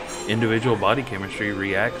your individual body chemistry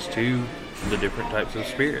reacts to the different types of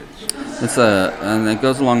spirits. It's and it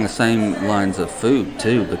goes along the same lines of food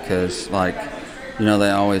too, because they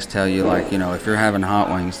always tell you, if you're having hot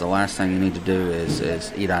wings, the last thing you need to do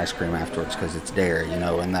is eat ice cream afterwards, because it's dairy,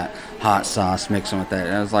 and that hot sauce mixing with that.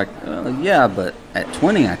 And I was like, yeah, but at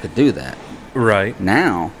 20 I could do that. Right.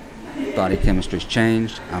 Now, body chemistry's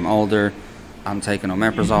changed. I'm older. I'm taking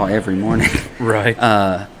omeprazole every morning. Right.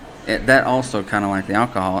 That also, kind of like the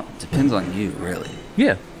alcohol, depends on you, really.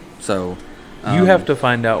 Yeah. So you have to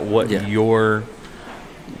find out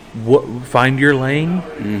find your lane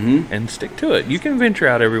and stick to it. You can venture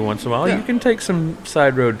out every once in a while. You can take some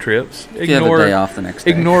side road trips. If you have a day off the next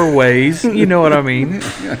day. Ignore ways. You know what I mean?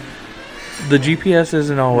 The GPS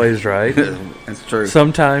isn't always right. That's true.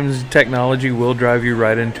 Sometimes technology will drive you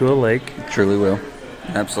right into a lake. It truly will.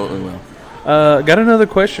 Absolutely will. Got another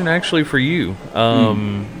question actually for you.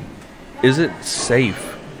 Is it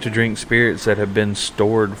safe to drink spirits that have been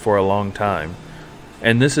stored for a long time?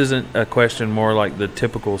 And this isn't a question more like the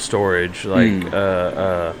typical storage, like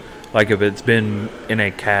if it's been in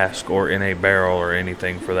a cask or in a barrel or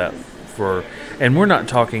anything for that. And we're not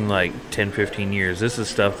talking like 10, 15 years. This is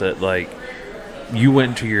stuff that like you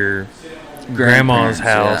went to your grandma's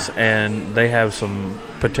house and they have some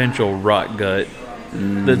potential rot gut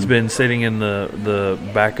that's been sitting in the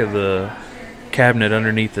back of the cabinet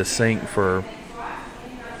underneath the sink for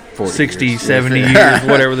 60, years. 70 years,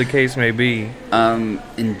 whatever the case may be.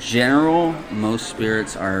 In general, most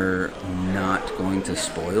spirits are not going to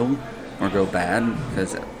spoil or go bad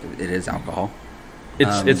because it is alcohol.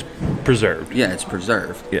 It's preserved. Yeah, it's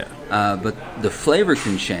preserved. Yeah. But the flavor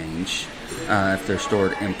can change if they're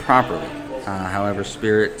stored improperly. However,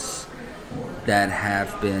 spirits that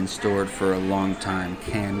have been stored for a long time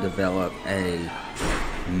can develop a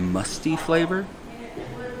musty flavor.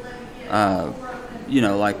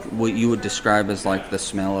 Like what you would describe as like the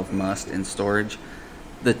smell of must in storage.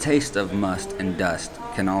 The taste of must and dust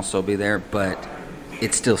can also be there, but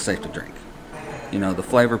it's still safe to drink. The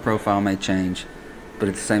flavor profile may change, but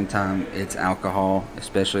at the same time, it's alcohol,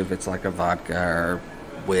 especially if it's like a vodka or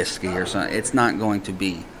whiskey or something. It's not going to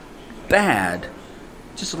be bad,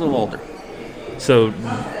 just a little older. So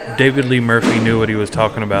David Lee Murphy knew what he was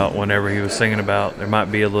talking about whenever he was singing about there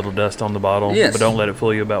might be a little dust on the bottle, yes, but don't let it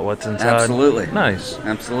fool you about what's inside. Absolutely. Nice.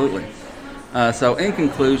 Absolutely. So in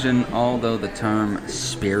conclusion, although the term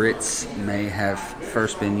spirits may have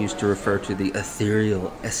first been used to refer to the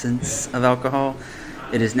ethereal essence of alcohol,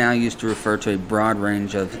 it is now used to refer to a broad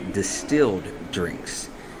range of distilled drinks,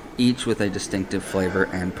 each with a distinctive flavor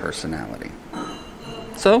and personality.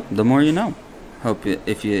 So, the more you know. Hope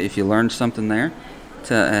if you learned something there,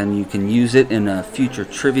 and you can use it in a future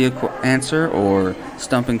trivia answer or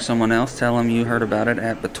stumping someone else, tell them you heard about it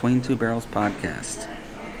at Between Two Barrels Podcast.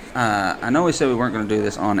 I know we said we weren't going to do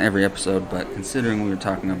this on every episode, but considering we were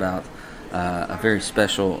talking about a very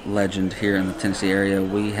special legend here in the Tennessee area,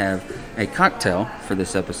 we have a cocktail for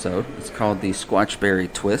this episode. It's called the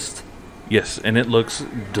Squatchberry Twist. Yes, and it looks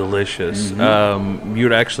delicious. Mm-hmm. You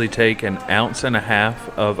would actually take 1.5 ounces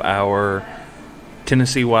of our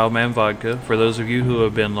Tennessee Wildman vodka. For those of you who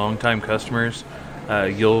have been longtime customers,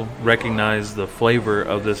 you'll recognize the flavor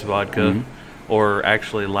of this vodka, or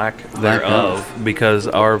actually lack thereof, because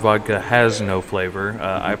our vodka has no flavor.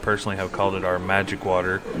 I personally have called it our magic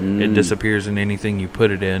water. It disappears in anything you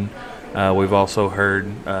put it in. We've also heard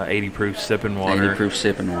 80 proof sipping water. 80 proof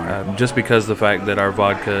sipping water. Just because the fact that our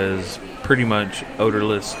vodka is pretty much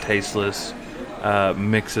odorless, tasteless,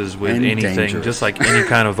 mixes with and anything, dangerous. Just like any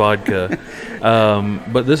kind of vodka.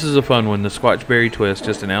 But this is a fun one, the Squatchberry Twist,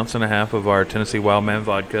 just 1.5 ounces of our Tennessee Wildman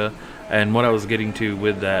vodka. And what I was getting to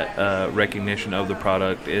with that recognition of the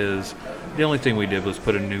product is the only thing we did was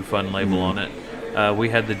put a new fun label on it. We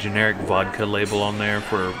had the generic vodka label on there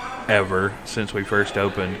forever since we first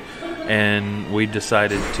opened, and we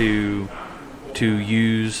decided to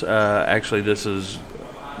use actually this is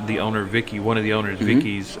the owner Vicky, one of the owners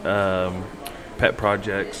Vicky's pet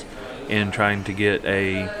projects in trying to get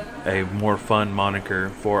a more fun moniker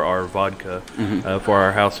for our vodka, for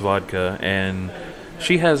our house vodka, and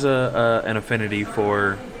she has an affinity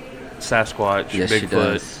for Sasquatch, yes,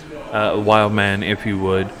 Bigfoot, Wildman, if you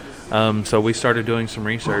would. So we started doing some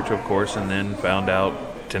research, of course, and then found out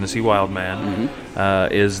Tennessee Wildman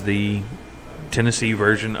is the Tennessee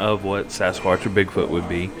version of what Sasquatch or Bigfoot would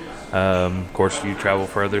be. Of course, if you travel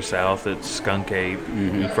further south, it's Skunk Ape.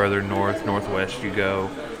 Further north, northwest you go,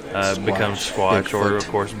 becomes Squatch, Bigfoot. or, of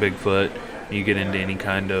course, Bigfoot. You get into any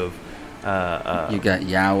kind of you got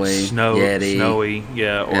Yahweh, Yeti. Snowy,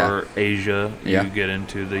 or Asia. You get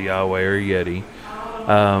into the Yahweh or Yeti.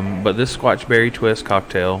 But this Squatchberry Twist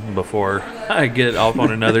cocktail, before I get off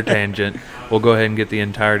on another tangent, we'll go ahead and get the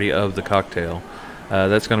entirety of the cocktail.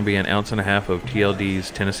 That's going to be 1.5 ounces of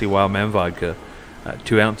TLD's Tennessee Wildman vodka,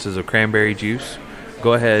 2 ounces of cranberry juice.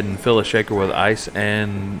 Go ahead and fill a shaker with ice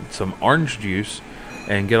and some orange juice,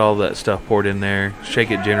 and get all that stuff poured in there.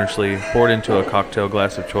 Shake it generously, pour it into a cocktail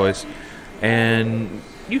glass of choice, and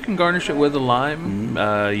you can garnish it with a lime.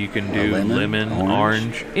 You can do lemon,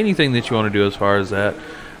 orange, anything that you want to do as far as that.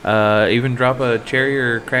 Even drop a cherry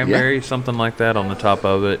or cranberry, something like that on the top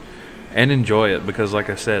of it, and enjoy it, because like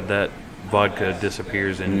I said, that vodka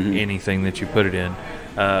disappears in anything that you put it in.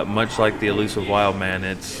 Much like the elusive Wildman,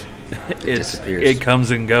 it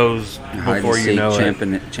comes and goes before you know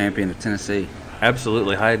it. Champion of Tennessee.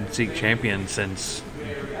 Absolutely. Hide and seek champion since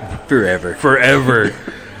forever.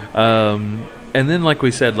 And then, like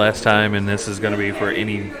we said last time, and this is going to be for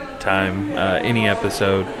any time, any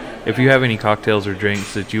episode, if you have any cocktails or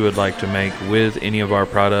drinks that you would like to make with any of our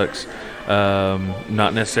products,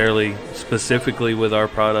 not necessarily specifically with our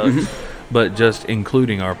products, but just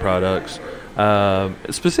including our products,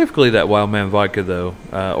 specifically that Wildman vodka, though,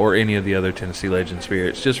 or any of the other Tennessee Legend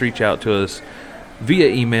spirits, just reach out to us via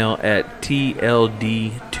email at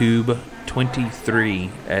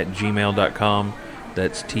tldtube23@gmail.com.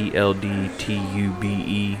 That's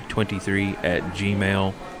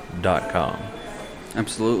tldtube23@gmail.com.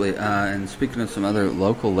 Absolutely. And speaking of some other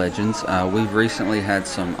local legends, we've recently had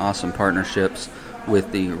some awesome partnerships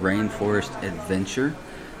with the RainForest Adventure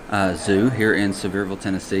Zoo here in Sevierville,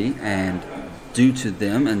 Tennessee. And due to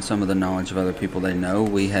them and some of the knowledge of other people they know,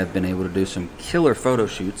 we have been able to do some killer photo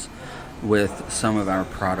shoots with some of our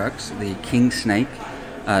products. The King Snake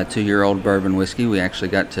 2-year-old bourbon whiskey, we actually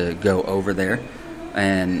got to go over there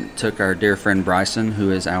and took our dear friend Bryson,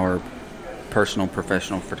 who is our personal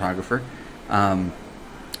professional photographer,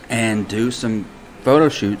 and do some photo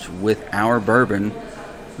shoots with our bourbon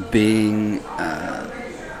being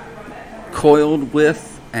coiled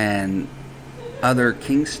with and other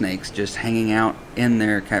king snakes just hanging out in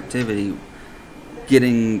their captivity,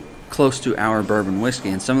 getting close to our bourbon whiskey.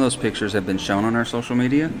 And some of those pictures have been shown on our social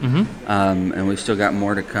media, and we've still got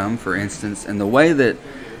more to come. For instance, and the way that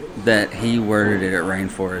he worded it at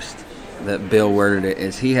RainForest, that Bill worded it,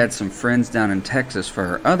 is he had some friends down in Texas for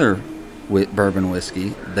our other bourbon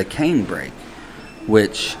whiskey, the Canebrake,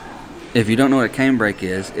 which, if you don't know what a Canebrake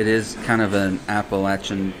is, it is kind of an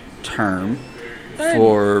Appalachian term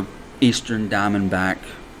for Eastern Diamondback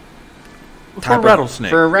for a rattlesnake.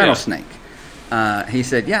 For a rattlesnake. Yeah. He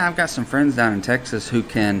said, yeah, I've got some friends down in Texas who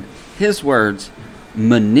can, his words,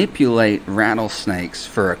 manipulate rattlesnakes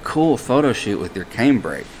for a cool photo shoot with your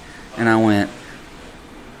Canebrake. And I went,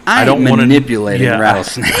 I don't manipulating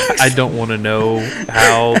rattlesnakes. I don't want to know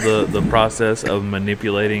how the process of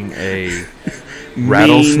manipulating a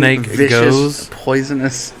rattlesnake vicious, goes.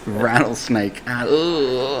 Poisonous rattlesnake.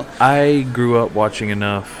 I grew up watching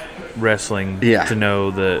enough wrestling to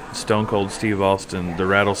know that Stone Cold Steve Austin, the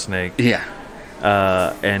rattlesnake,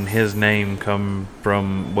 and his name come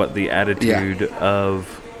from what the attitude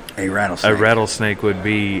of a rattlesnake would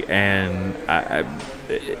be, and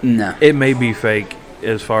it may be fake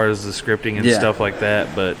as far as the scripting and stuff like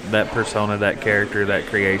that, but that persona, that character, that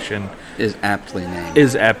creation is aptly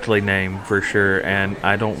named for sure. And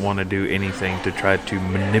I don't want to do anything to try to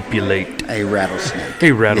manipulate a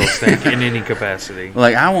rattlesnake in any capacity.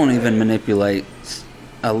 Like, I won't even manipulate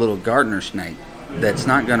a little gardener snake that's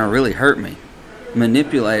not going to really hurt me. I'm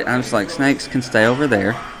just like, snakes can stay over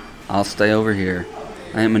there, I'll stay over here.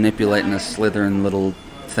 I ain't manipulating a slithering little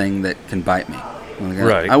thing that can bite me.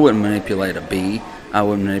 Right. I wouldn't manipulate a bee. I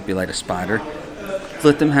wouldn't manipulate a spider.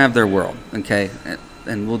 Let them have their world, okay?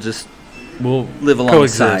 And we'll live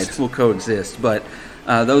alongside. We'll coexist. But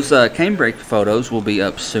those Canebrake photos will be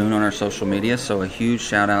up soon on our social media, so a huge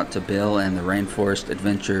shout out to Bill and the RainForest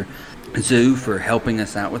Adventure Zoo for helping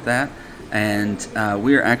us out with that. And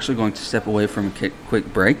we are actually going to step away from a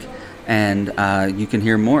quick break, and you can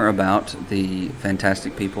hear more about the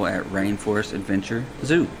fantastic people at RainForest Adventure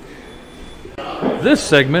Zoo. This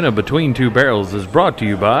segment of Between Two Barrels is brought to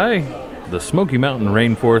you by the Smoky Mountain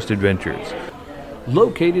RainForest Adventures.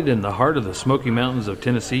 Located in the heart of the Smoky Mountains of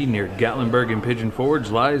Tennessee near Gatlinburg and Pigeon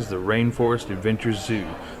Forge lies the RainForest Adventures Zoo,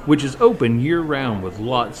 which is open year-round with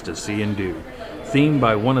lots to see and do. Themed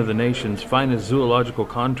by one of the nation's finest zoological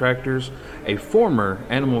contractors, a former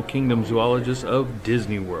Animal Kingdom zoologist of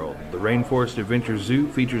Disney World, the RainForest Adventures Zoo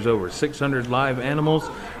features over 600 live animals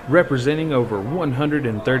representing over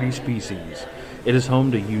 130 species. It is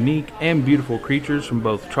home to unique and beautiful creatures from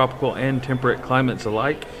both tropical and temperate climates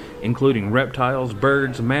alike, including reptiles,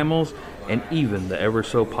 birds, mammals, and even the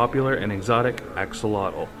ever-so-popular and exotic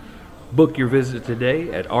axolotl. Book your visit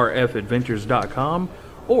today at rfadventures.com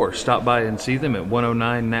or stop by and see them at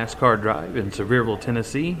 109 NASCAR Drive in Sevierville,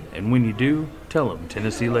 Tennessee, and when you do, tell them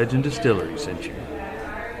Tennessee Legend Distillery sent you.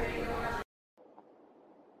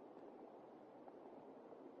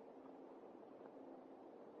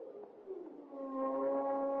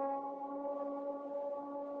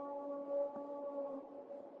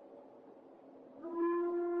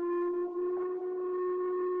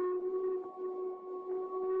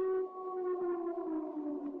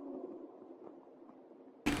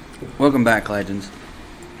 Welcome back, Legends.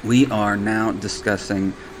 We are now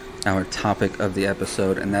discussing our topic of the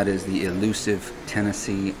episode, and that is the elusive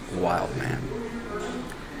Tennessee Wildman,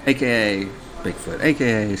 aka Bigfoot,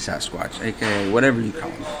 a.k.a. Sasquatch, a.k.a. whatever you call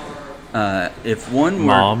him. If one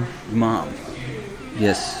were... Mom.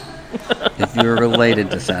 Yes. If you're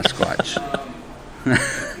related to Sasquatch.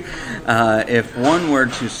 If one were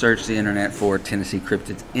to search the internet for Tennessee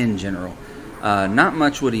cryptids in general, not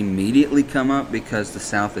much would immediately come up because the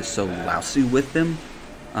South is so lousy with them.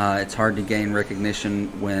 It's hard to gain recognition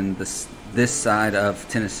when this side of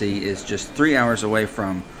Tennessee is just 3 hours away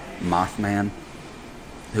from Mothman,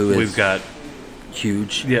 who is We've got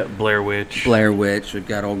huge. Yeah, Blair Witch. We've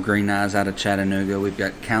got old Green Eyes out of Chattanooga. We've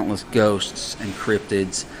got countless ghosts and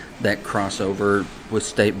cryptids that cross over with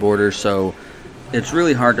state borders. So it's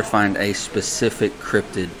really hard to find a specific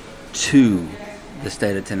cryptid to the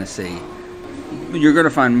state of Tennessee. You're going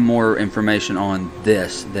to find more information on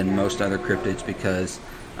this than most other cryptids because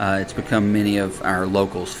it's become many of our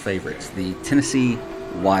locals' favorites. The Tennessee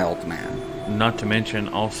Wildman. Not to mention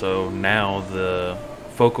also now the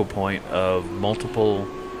focal point of multiple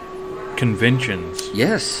conventions.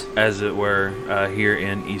 Yes. As it were, here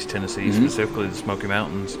in East Tennessee, specifically the Smoky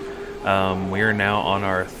Mountains. We are now on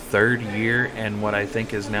our third year and what I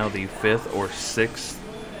think is now the fifth or sixth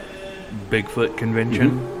Bigfoot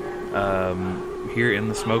convention here in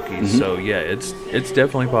the Smokies. So yeah, it's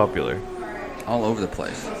definitely popular. All over the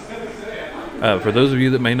place. For those of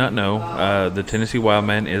you that may not know, the Tennessee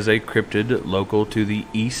Wildman is a cryptid local to the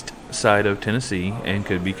east side of Tennessee and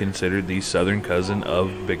could be considered the southern cousin of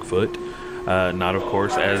Bigfoot. Not, of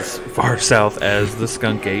course, as far south as the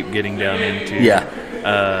skunk ape, getting down into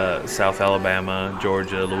South Alabama,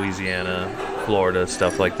 Georgia, Louisiana, Florida,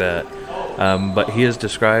 stuff like that. But he is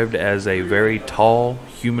described as a very tall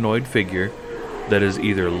humanoid figure that is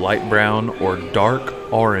either light brown or dark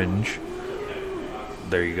orange.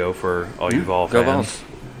 There you go for all you Vol fans.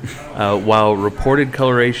 While reported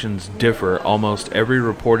colorations differ, almost every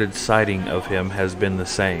reported sighting of him has been the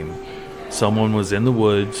same. Someone was in the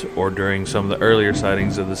woods, or during some of the earlier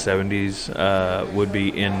sightings of the 70s, would be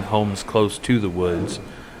in homes close to the woods,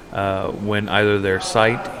 when either their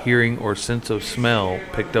sight, hearing, or sense of smell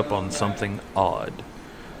picked up on something odd.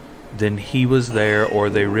 Then he was there, or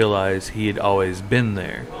they realized he had always been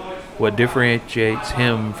there. What differentiates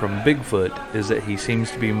him from Bigfoot is that he seems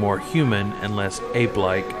to be more human and less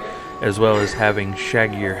ape-like, as well as having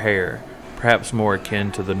shaggier hair, perhaps more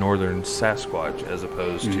akin to the northern Sasquatch as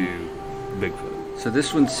opposed to Bigfoot. So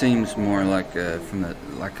this one seems more like a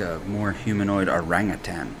more humanoid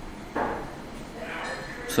orangutan.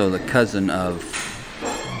 So the cousin of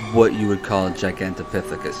what you would call a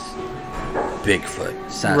Gigantopithecus, Bigfoot,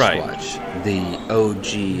 Sasquatch, the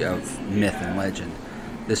OG of myth and legend.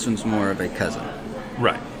 This one's more of a cousin.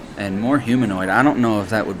 Right. And more humanoid. I don't know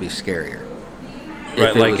if that would be scarier.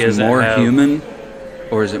 Right, if it was more human,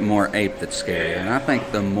 or is it more ape that's scarier? And I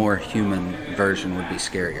think the more human version would be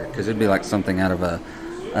scarier, because it'd be like something out of a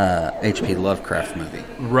H.P. Lovecraft movie.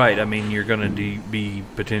 Right. I mean, you're going to be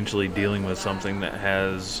potentially dealing with something that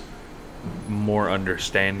has more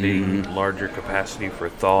understanding, larger capacity for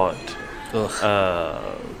thought,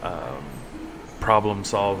 problem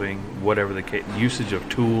solving, whatever the case, usage of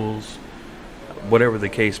tools, whatever the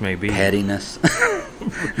case may be. Pettiness.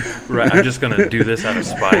 Right, I'm just going to do this out of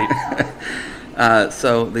spite.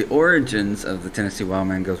 So the origins of the Tennessee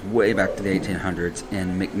Wildman goes way back to the 1800s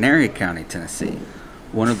in McNairy County, Tennessee.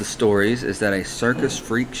 One of the stories is that a circus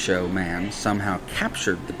freak show man somehow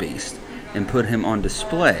captured the beast and put him on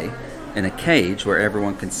display in a cage where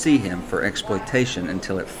everyone could see him for exploitation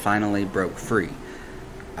until it finally broke free.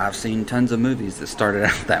 I've seen tons of movies that started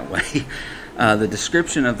out that way. The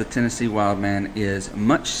description of the Tennessee Wildman is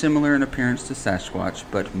much similar in appearance to Sasquatch,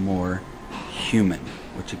 but more human,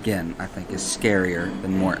 which again, I think is scarier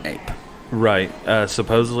than more ape. Right.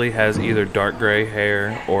 Supposedly has either dark gray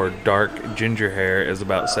hair or dark ginger hair, is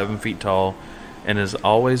about 7 feet tall, and is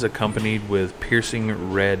always accompanied with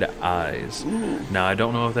piercing red eyes. Ooh. Now, I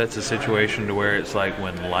don't know if that's a situation to where it's like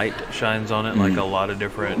when light shines on it, like a lot of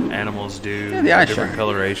different animals do, different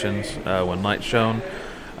colorations when light's shown,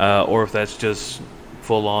 or if that's just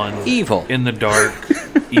full-on evil, in the dark,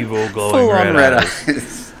 evil, glowing red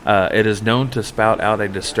eyes. It is known to spout out a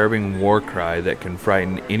disturbing war cry that can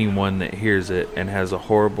frighten anyone that hears it, and has a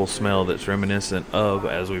horrible smell that's reminiscent of,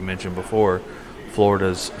 as we mentioned before,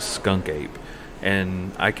 Florida's skunk ape.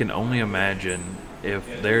 And I can only imagine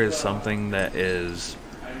if there is something that is,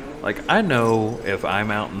 like, I know if I'm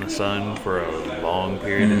out in the sun for a long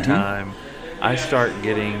period of time, I start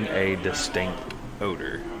getting a distinct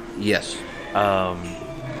odor. Yes.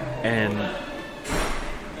 And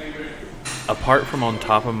apart from on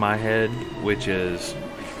top of my head, which is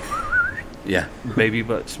baby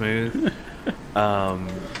butt smooth, I'm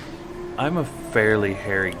a fairly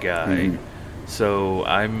hairy guy. So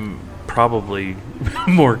I'm probably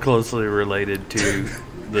more closely related to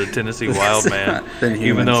the Tennessee Wildman,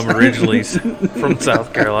 even though I'm originally from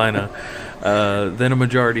South Carolina, than a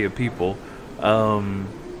majority of people.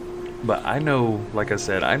 But I know, like I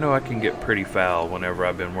said, I know I can get pretty foul whenever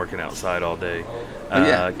I've been working outside all day.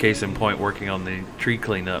 Case in point, working on the tree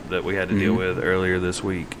cleanup that we had to deal with earlier this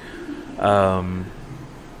week.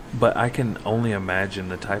 But I can only imagine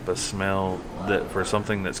the type of smell that for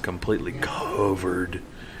something that's completely covered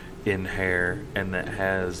in hair and that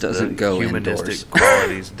has doesn't the humanistic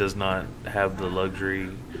qualities, does not have the luxury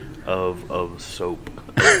of soap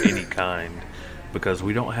of any kind, because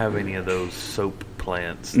we don't have any of those soap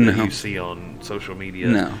plants that you see on social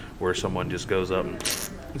media where someone just goes up and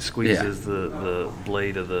squeezes the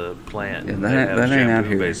blade of the plant and that ain't out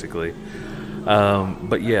here basically.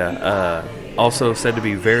 Also said to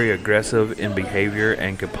be very aggressive in behavior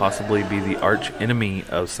and could possibly be the arch enemy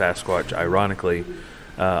of Sasquatch, ironically,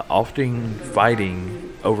 often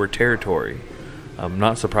fighting over territory.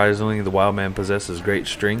 Not surprisingly, the Wildman possesses great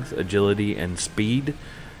strength, agility, and speed,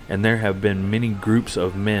 and there have been many groups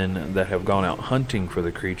of men that have gone out hunting for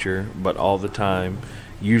the creature, but all the time,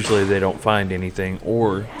 usually they don't find anything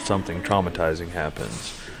or something traumatizing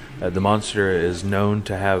happens. The monster is known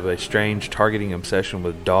to have a strange targeting obsession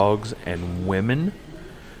with dogs and women,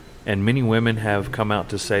 and many women have come out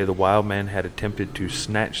to say the Wildman had attempted to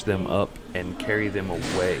snatch them up and carry them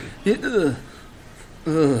away.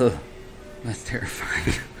 That's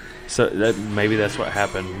terrifying. So maybe that's what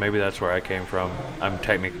happened. Maybe that's where I came from.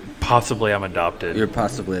 Possibly I'm adopted. You're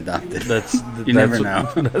possibly adopted. You never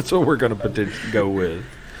know. That's what we're going to potentially go with.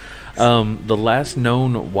 The last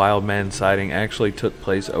known Wildman sighting actually took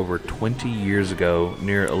place over 20 years ago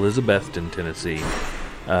near Elizabethton, Tennessee.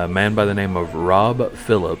 A man by the name of Rob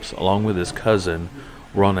Phillips, along with his cousin,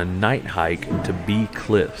 were on a night hike to Bee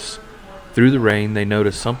Cliffs. Through the rain, they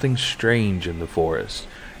noticed something strange in the forest.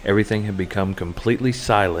 Everything had become completely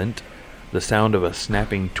silent. The sound of a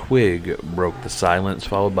snapping twig broke the silence,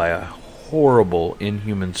 followed by a horrible,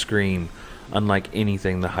 inhuman scream, unlike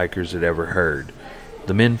anything the hikers had ever heard.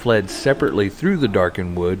 The men fled separately through the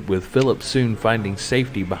darkened wood, with Philip soon finding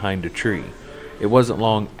safety behind a tree. It wasn't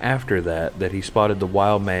long after that he spotted the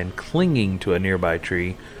Wildman clinging to a nearby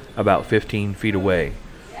tree about 15 feet away.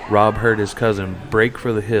 Rob heard his cousin break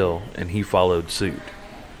for the hill, and he followed suit.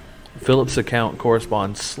 Philip's account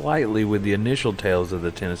corresponds slightly with the initial tales of the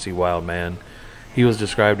Tennessee Wildman. He was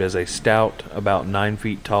described as a stout, about 9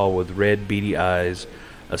 feet tall, with red, beady eyes,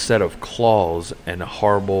 a set of claws, and a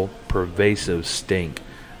horrible, pervasive stink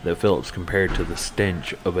that Phillips compared to the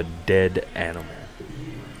stench of a dead animal.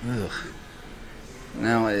 Ugh.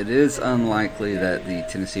 Now, it is unlikely that the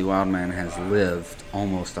Tennessee Wildman has lived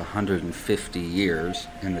almost 150 years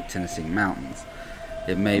in the Tennessee mountains.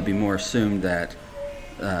 It may be more assumed that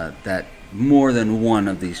more than one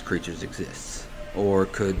of these creatures exists. Or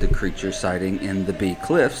could the creature sighting in the Bee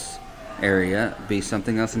Cliffs area be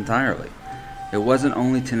something else entirely? It wasn't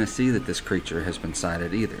only Tennessee that this creature has been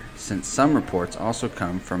sighted either, since some reports also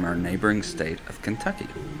come from our neighboring state of Kentucky.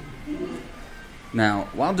 Now,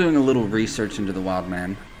 while doing a little research into the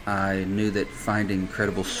Wildman, I knew that finding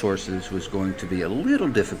credible sources was going to be a little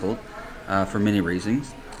difficult for many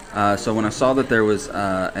reasons. So when I saw that there was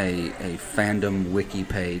a fandom wiki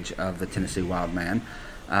page of the Tennessee Wildman,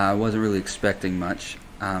 I wasn't really expecting much.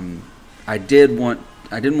 I didn't want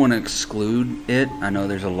to exclude it. I know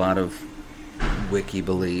there's a lot of wiki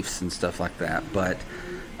beliefs and stuff like that, but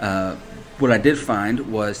what I did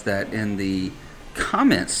find was that in the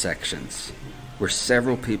comment sections were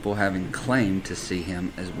several people having claimed to see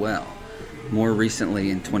him as well, more recently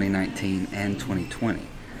in 2019 and 2020,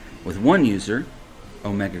 with one user,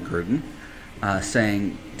 Omega Gruden,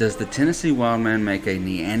 saying, "Does the Tennessee Wildman make a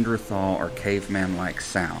Neanderthal or caveman-like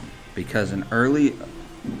sound? Because in early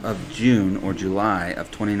of June or July of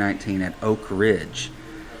 2019 at Oak Ridge,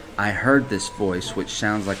 I heard this voice which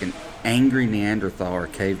sounds like an angry Neanderthal or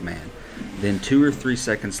caveman. Then 2 or 3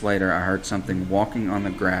 seconds later, I heard something walking on the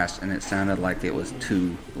grass, and it sounded like it was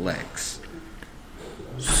 2 legs."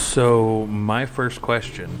 So, my first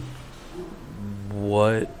question,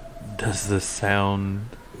 what does the sound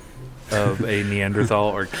of a Neanderthal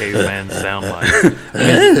or caveman sound like?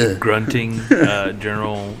 I mean, grunting,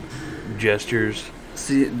 general gestures.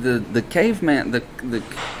 See, the caveman, the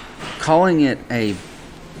calling it a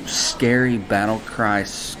scary battle cry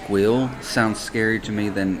squeal sounds scarier to me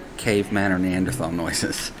than caveman or Neanderthal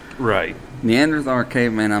noises. Right. Neanderthal or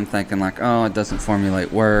caveman, I'm thinking like, oh, it doesn't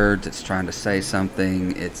formulate words, it's trying to say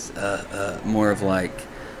something. It's more of like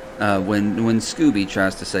when Scooby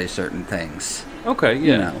tries to say certain things. Okay, yeah.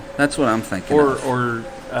 You know, that's what I'm thinking. Or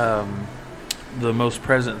the most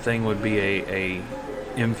present thing would be a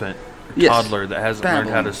infant, Yes. toddler that hasn't learned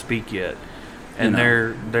how to Babbling. speak yet, and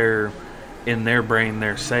they're in their brain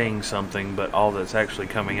they're saying something, but all that's actually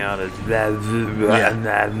coming out is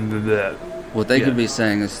What they could be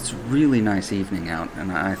saying is, it's a really nice evening out,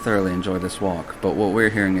 and I thoroughly enjoy this walk. But what we're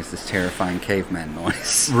hearing is this terrifying caveman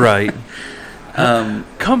noise. right.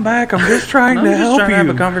 Come back! I'm just trying to help trying you. to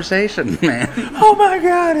have a conversation, man. Oh my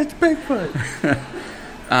God! It's Bigfoot.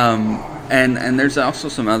 And there's also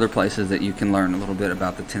some other places that you can learn a little bit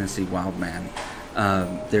about the Tennessee Wildman.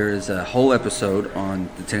 There is a whole episode on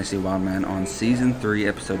the Tennessee Wildman on Season 3,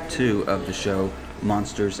 Episode 2 of the show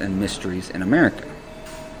Monsters and Mysteries in America.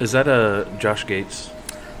 Is that a Josh Gates?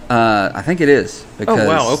 I think it is. Because Oh,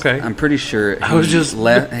 wow, okay. I'm pretty sure I was just-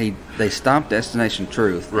 they stopped Destination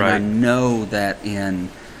Truth. Right. And I know that in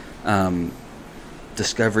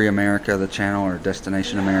Discovery America, the channel, or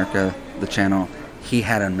Destination America, the channel, he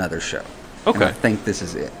had another show. And Okay. I think this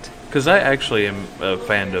is it. Because I actually am a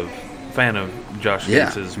fan of Josh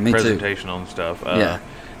Yeah, Gates' me too. presentation on stuff. Yeah.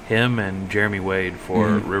 Him and Jeremy Wade for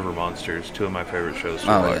River Monsters, two of my favorite shows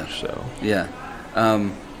to Oh, watch. yeah. So Yeah.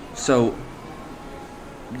 So,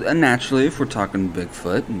 naturally, if we're talking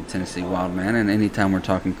Bigfoot and Tennessee Wildman, and anytime we're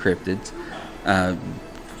talking cryptids,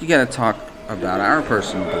 you got to talk about our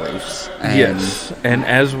personal beliefs. And yes, and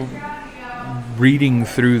as reading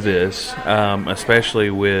through this, especially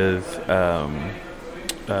with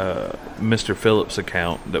Mr. Phillips'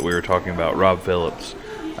 account that we were talking about, Rob Phillips,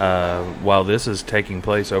 while this is taking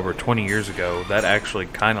place over 20 years ago, that actually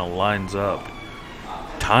kind of lines up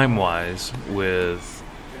time-wise with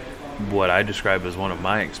what I describe as one of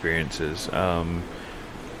my experiences.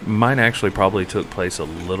 Mine actually probably took place a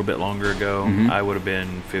little bit longer ago. I would have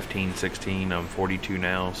been 15, 16. I'm 42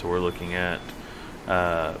 now, so we're looking at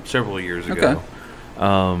several years ago.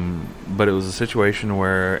 But it was a situation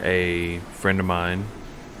where a friend of mine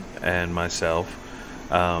and myself,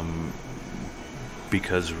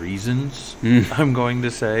 because reasons, I'm going to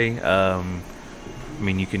say, I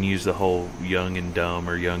mean, you can use the whole young and dumb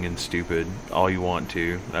or young and stupid all you want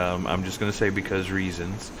to. I'm just going to say because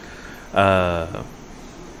reasons.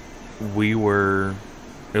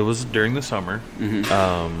 It was during the summer.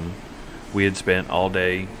 We had spent all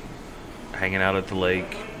day hanging out at the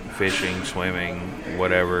lake, fishing, swimming,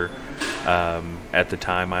 whatever. At the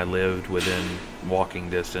time, I lived within walking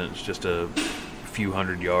distance, just a few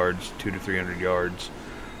hundred yards, 200 to 300 yards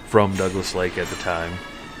from Douglas Lake at the time,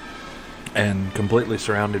 and completely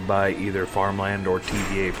surrounded by either farmland or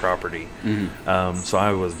TVA property. So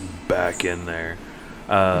I was back in there.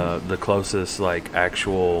 The closest, like,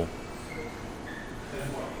 actual,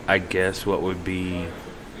 I guess what would be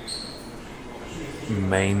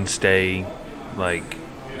mainstay, like,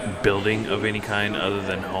 building of any kind other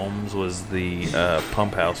than homes was the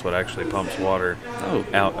pump house, what actually pumps water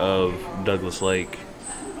out of Douglas Lake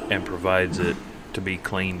and provides it to be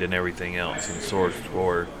cleaned and everything else and sourced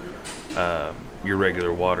for your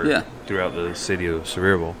regular water throughout the city of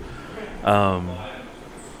Sevierville.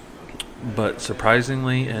 But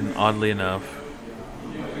surprisingly and oddly enough,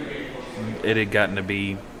 it had gotten to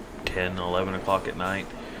be 10, 11 o'clock at night.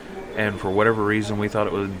 And for whatever reason, we thought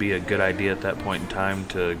it would be a good idea at that point in time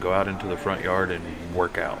to go out into the front yard and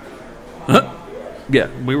work out. Yeah,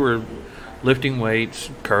 we were lifting weights,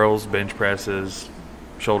 curls, bench presses,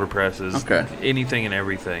 shoulder presses, anything and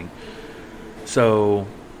everything. So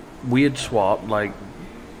we had swapped, like,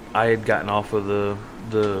 I had gotten off of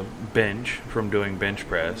the bench from doing bench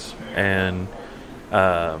press, and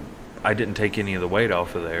I didn't take any of the weight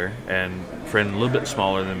off of there, and friend a little bit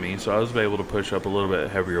smaller than me, so I was able to push up a little bit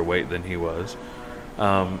heavier weight than he was.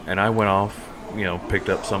 And I went off, picked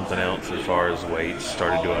up something else as far as weights,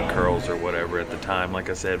 started doing curls or whatever at the time. Like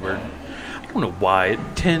I said, I don't know why,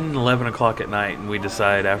 10, 11 o'clock at night, and we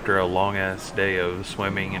decide after a long-ass day of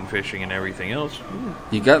swimming and fishing and everything else.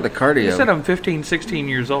 You got the cardio. You said I'm 15, 16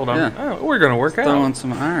 years old. We're going to work out. Throwing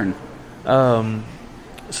some iron.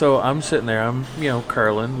 So I'm sitting there, I'm,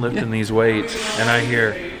 curling, lifting these weights, and I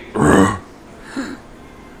hear,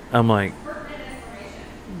 I'm like,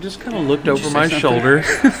 just kind of looked over my shoulder,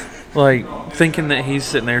 like, thinking that he's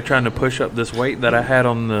sitting there trying to push up this weight that I had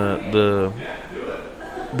on the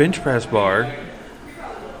bench press bar,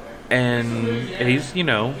 and he's, he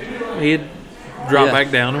had dropped back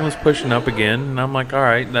down and was pushing up again, and I'm like, all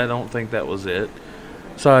right, I don't think that was it.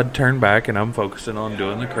 So I'd turn back, and I'm focusing on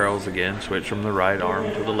doing the curls again, switch from the right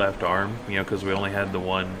arm to the left arm, because we only had the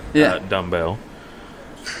one dumbbell.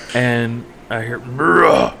 And I hear,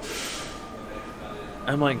 bruh.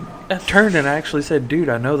 I'm like, I turned and I actually said, dude,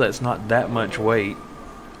 I know that's not that much weight.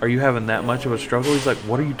 Are you having that much of a struggle? He's like,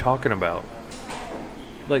 what are you talking about?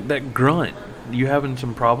 Like, that grunt. you having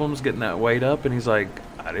some problems getting that weight up? And he's like,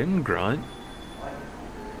 I didn't grunt.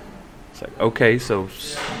 It's like, okay, so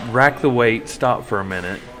rack the weight, stop for a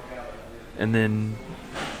minute, and then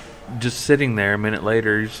just sitting there a minute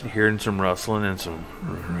later, he's hearing some rustling and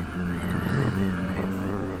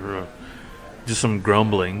just some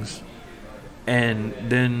grumblings, and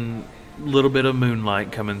then a little bit of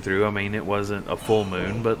moonlight coming through. I mean, it wasn't a full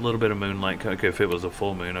moon, but a little bit of moonlight. If it was a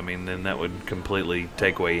full moon, I mean, then that would completely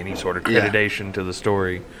take away any sort of creditation to the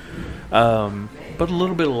story. But a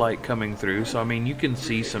little bit of light coming through, so I mean, you can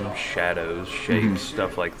see some shadows, shapes,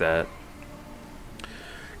 stuff like that.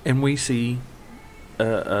 And we see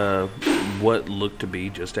what looked to be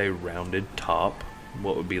just a rounded top,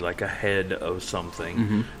 what would be like a head of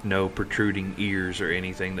something. No protruding ears or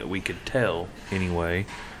anything that we could tell anyway,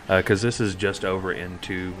 because this is just over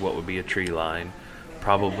into what would be a tree line,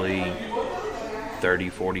 probably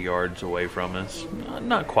 30-40 yards away from us.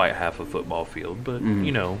 Not quite half a football field, but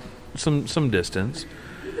you know, some distance.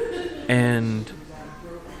 And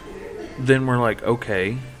then we're like,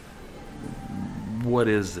 okay, what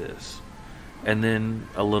is this? And then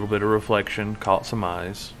a little bit of reflection caught some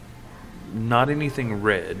eyes. Not anything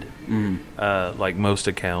red, like most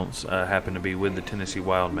accounts happen to be with the Tennessee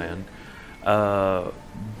Wildman,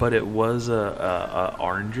 but it was a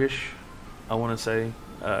orangish, I want to say,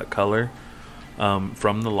 color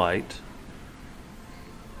from the light.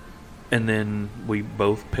 And then we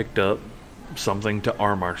both picked up something to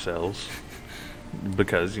arm ourselves.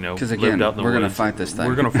 Because, you know, again, lived out in the we're going to woods. fight this thing.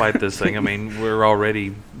 We're going to fight this thing. I mean, we're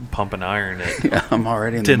already pumping iron at yeah, I'm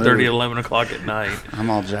already in 10:30, 11 o'clock at night. I'm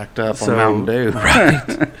all jacked up on Mountain Dew.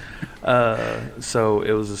 Right. So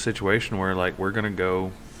it was a situation where, like, we're going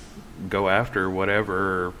to go after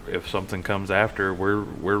whatever. Or if something comes after, we're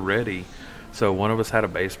ready. So one of us had a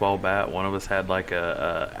baseball bat. One of us had, like,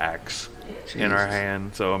 a axe in our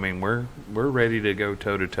hand. So, I mean, we're ready to go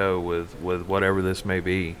toe-to-toe with whatever this may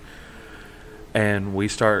be. And we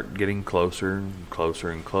start getting closer and closer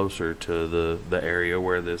and closer to the area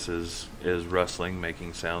where this is rustling,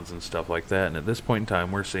 making sounds and stuff like that. And at this point in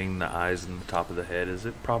time, we're seeing the eyes in the top of the head. Is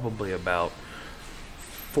it probably about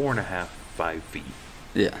 4.5, 5 feet?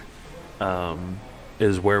 Yeah.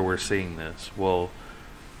 Is where we're seeing this. Well,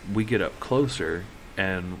 we get up closer,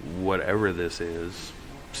 and whatever this is,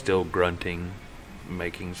 still grunting,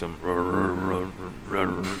 making some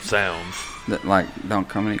sounds. That, like, don't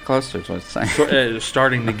come any closer is what it's saying.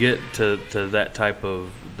 Starting to get to that type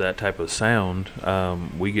of sound.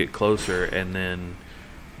 We get closer, and then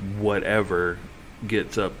whatever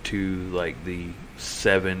gets up to like the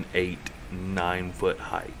 7, 8, 9 foot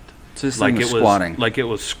height. So this thing was squatting. Like it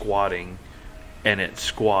was squatting, and its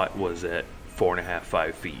squat was at 4.5,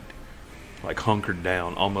 5 feet, like hunkered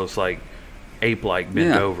down, almost like ape-like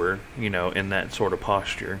bent over, you know, in that sort of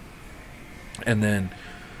posture. And then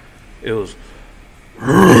it was,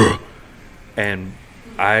 and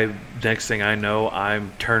next thing I know,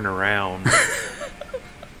 I'm turn around.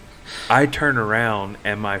 I turn around,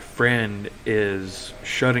 and my friend is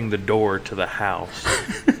shutting the door to the house.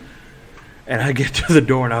 And I get to the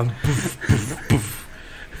door, and I'm poof, poof, poof.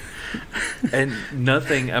 And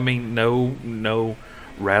nothing, I mean, no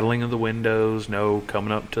rattling of the windows, no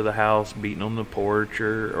coming up to the house, beating on the porch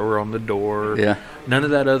or on the door. Yeah. None of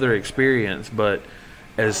that other experience. But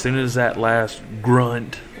as soon as that last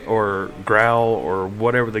grunt or growl or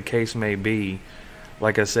whatever the case may be,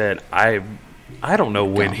 like I said, I don't know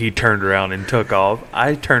when he turned around and took off.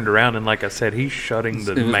 I turned around, and like I said, he's shutting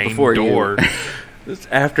the main door.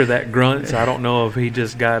 After that grunt, so I don't know if he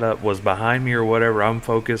just got up, was behind me or whatever. I'm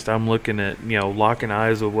focused. I'm looking at, you know, locking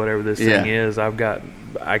eyes with whatever this thing is. I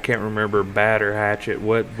can't remember bat or hatchet,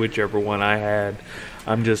 whichever one I had.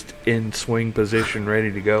 I'm just in swing position,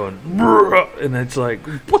 ready to go, and it's like,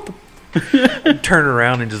 what the? Turn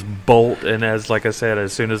around and just bolt. And like I said,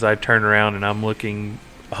 as soon as I turn around and I'm looking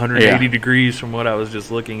 180 degrees from what I was just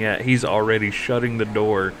looking at, he's already shutting the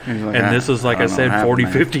door. Like, and this was, like I said, 40,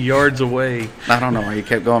 50 yards away. I don't know why you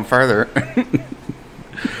kept going further.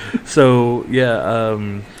 So, yeah.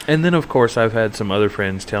 And then, of course, I've had some other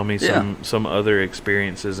friends tell me some other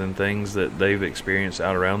experiences and things that they've experienced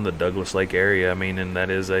out around the Douglas Lake area. I mean, and that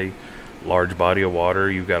is a large body of water.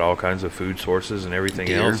 You've got all kinds of food sources and everything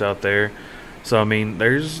else out there. So, I mean,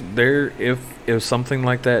 if something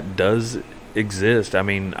like that does exist, I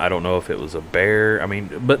mean, I don't know if it was a bear. I mean,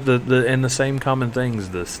 but the same common things,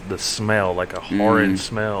 the smell, like a horrid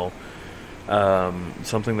smell,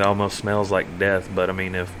 something that almost smells like death. But I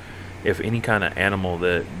mean, if any kind of animal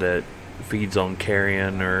that feeds on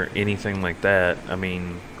carrion or anything like that, I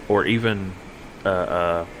mean, or even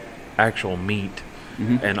actual meat,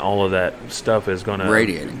 and all of that stuff is going to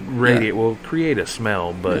radiate. Will create a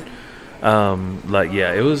smell, but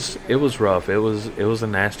it was rough. It was a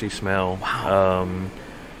nasty smell. Wow.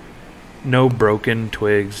 No broken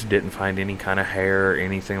twigs. Didn't find any kind of hair or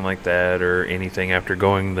anything like that, or anything after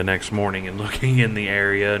going the next morning and looking in the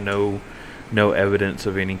area. No evidence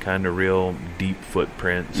of any kind of real deep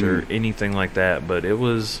footprints or anything like that. But it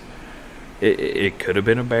was. It could have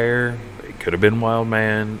been a bear. It could have been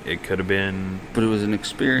Wildman. It could have been. But it was an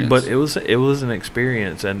experience. But it was an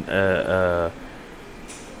experience, and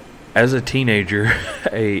as a teenager,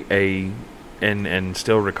 and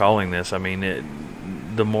still recalling this, I mean,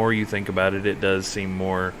 the more you think about it, it does seem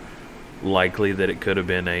more likely that it could have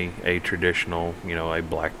been a traditional, a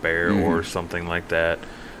black bear or something like that.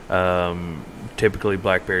 Typically,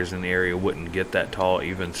 black bears in the area wouldn't get that tall,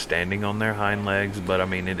 even standing on their hind legs. But I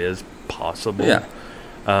mean, it is possible. Yeah.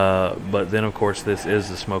 But then, of course, this is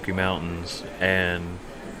the Smoky Mountains, and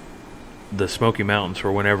the Smoky Mountains,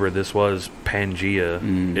 for whenever this was Pangea,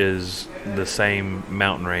 is the same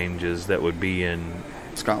mountain ranges that would be in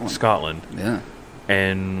Scotland. Yeah.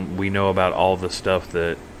 And we know about all the stuff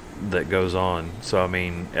that goes on. So, I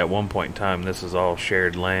mean, at one point in time, this is all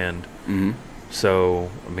shared land. Mm-hmm. So,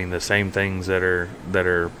 I mean, the same things that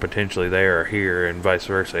are potentially there are here, and vice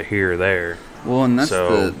versa, here or there. Well, and that's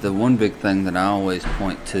the one big thing that I always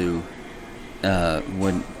point to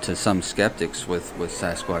to some skeptics with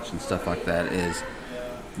Sasquatch and stuff like that is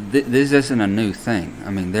this isn't a new thing.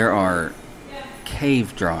 I mean, there are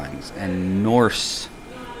cave drawings and Norse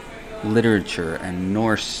literature and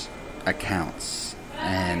Norse accounts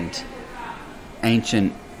and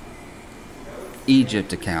ancient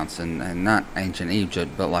Egypt accounts and not ancient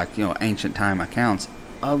Egypt, but like, ancient time accounts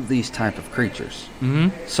of these type of creatures. Mm-hmm.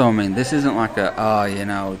 So, I mean, this isn't like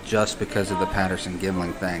just because of the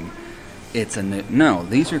Patterson-Gimlin thing, it's a new... No,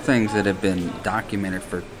 these are things that have been documented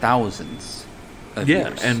for thousands of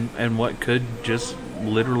years. Yeah, and what could just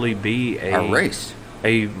literally be a race.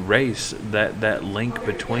 A race, that link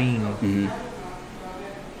between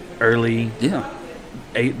early... Yeah.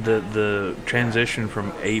 The transition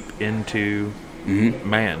from ape into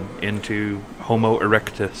man, into Homo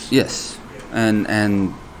erectus. Yes.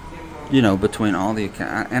 And between all the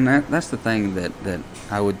accounts, and that's the thing that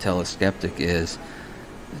I would tell a skeptic is,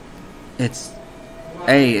 it's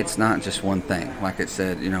not just one thing. Like it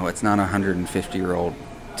said, it's not a 150-year-old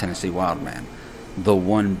Tennessee Wildman. The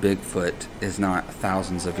one Bigfoot is not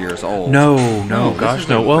thousands of years old. No, gosh,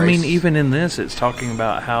 no. Well, I mean, even in this, it's talking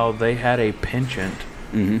about how they had a penchant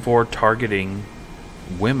for targeting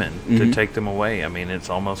women to take them away. I mean, it's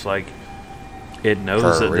almost like it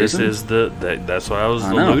knows that this is that's what I was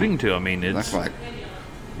alluding to. I mean, it's like,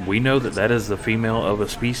 we know that is the female of a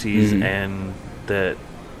species, and that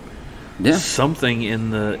something in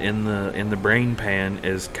the brain pan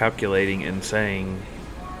is calculating and saying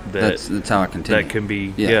that that's how it continues. That can be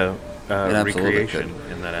recreation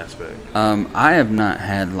in that aspect. I have not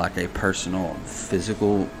had like a personal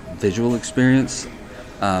visual experience.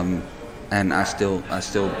 And I still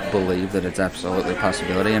believe that it's absolutely a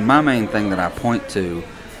possibility. And my main thing that I point to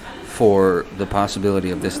for the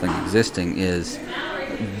possibility of this thing existing is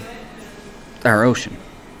our ocean.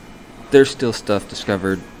 There's still stuff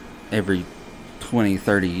discovered every 20,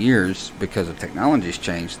 30 years because of technology's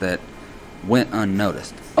change that went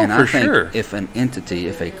unnoticed. And I think if an entity,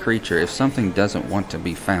 if a creature, if something doesn't want to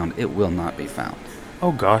be found, it will not be found.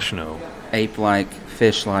 Oh, gosh, no. Ape-like,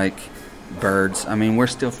 fish-like, birds. I mean, we're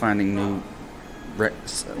still finding new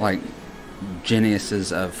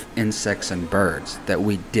genuses of insects and birds that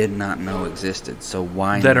we did not know existed. So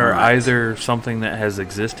why that not? Are either something that has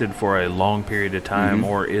existed for a long period of time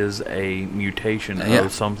or is a mutation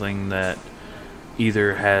of something that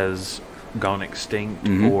either has gone extinct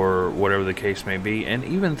or whatever the case may be. And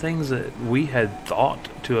even things that we had thought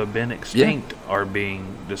to have been extinct are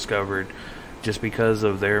being discovered just because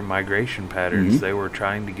of their migration patterns. They were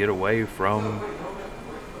trying to get away from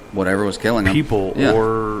whatever was killing them. People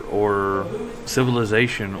or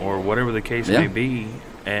civilization or whatever the case may be.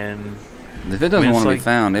 And if it doesn't want to be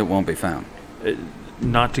found, it won't be found.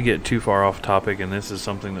 Not to get too far off topic, and this is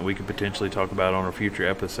something that we could potentially talk about on a future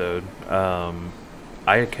episode,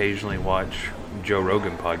 I occasionally watch Joe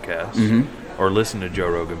Rogan podcasts or listen to Joe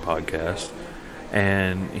Rogan podcasts.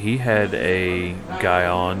 And he had a guy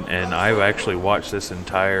on, and I've actually watched this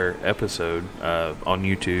entire episode on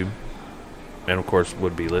YouTube, and of course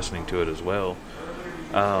would be listening to it as well.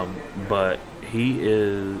 But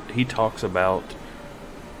he talks about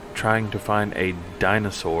trying to find a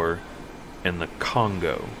dinosaur in the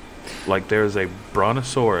Congo. Like there's a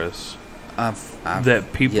brontosaurus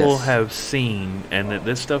that people have seen, and that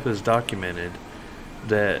this stuff is documented,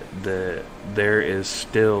 that there is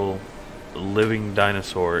still a living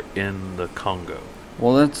dinosaur in the Congo.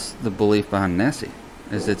 Well, that's the belief behind Nessie,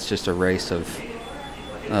 is it's just a race of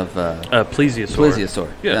plesiosaur.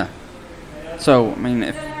 Plesiosaur. Yeah. So, I mean,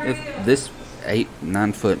 if this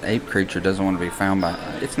 9-foot ape creature doesn't want to be found by,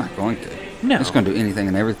 it's not going to. No. It's going to do anything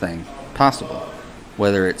and everything possible,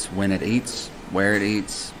 whether it's when it eats, where it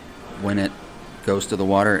eats, when it goes to the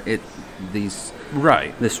water. This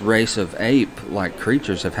race of ape-like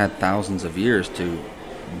creatures have had thousands of years to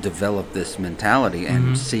develop this mentality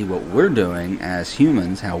and see what we're doing as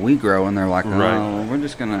humans, how we grow, and they're like, oh, we're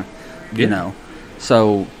just gonna, you know.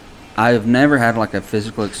 So I've never had like a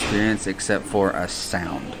physical experience except for a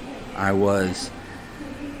sound. And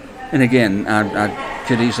again, I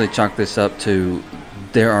could easily chalk this up to,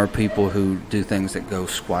 there are people who do things that go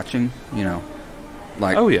squatching, you know,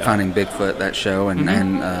 like Finding Bigfoot, that show,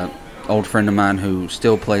 and old friend of mine who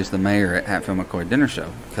still plays the mayor at Hatfield McCoy Dinner Show,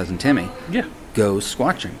 Cousin Timmy, goes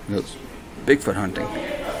squatching, goes Bigfoot hunting.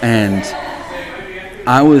 And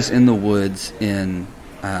I was in the woods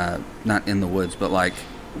not in the woods, but like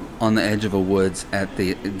on the edge of a woods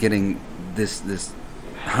getting this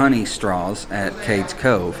honey straws at Cade's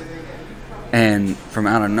Cove. And from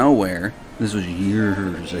out of nowhere, this was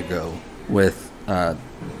years ago, with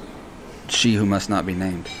She Who Must Not Be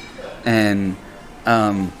Named. And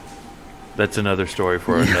that's another story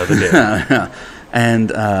for another day.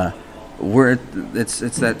 And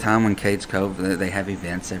it's that time when Cade's Cove, they have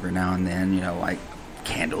events every now and then, you know, like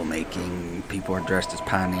candle making. People are dressed as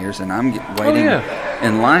pioneers, and I'm waiting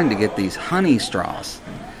in line to get these honey straws.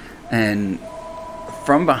 And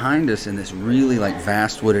from behind us in this really like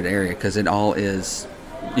vast wooded area, because it all is,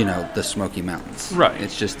 you know, the Smoky Mountains. Right.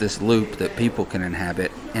 It's just this loop that people can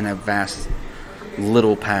inhabit in a vast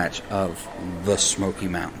little patch of the Smoky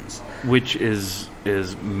Mountains, which is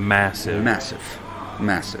massive.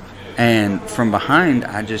 Massive. And from behind,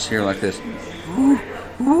 I just hear like this,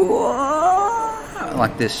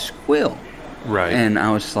 like this squeal. Right. And I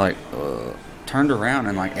was like, turned around,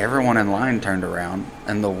 and like everyone in line turned around,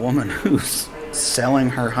 and the woman who's selling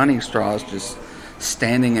her honey straws just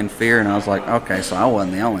standing in fear. And I was like, okay, so I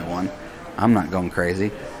wasn't the only one. I'm not going crazy.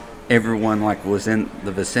 Everyone like was in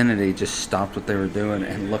the vicinity just stopped what they were doing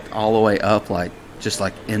and looked all the way up, like just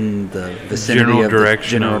like in the vicinity of the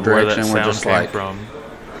general direction. We're just like,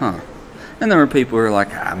 huh. And there were people who were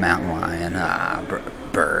like, mountain lion,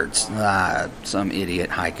 birds, some idiot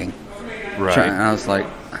hiking. Right. And I was like,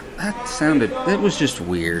 it was just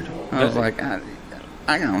weird. I was like,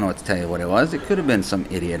 I don't know what to tell you what it was. It could have been some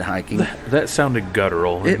idiot hiking. That sounded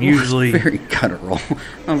guttural. It was very guttural.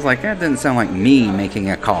 I was like, that didn't sound like me making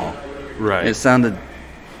a call. Right. It sounded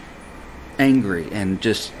angry and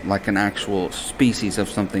just like an actual species of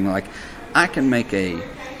something. Like, I can make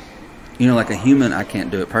like a human, I can't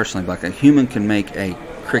do it personally, but like a human can make a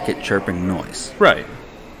cricket chirping noise. Right.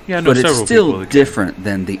 Yeah, but it's still different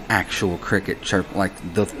than the actual cricket chirp. Like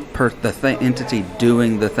the entity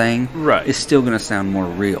doing the thing is still going to sound more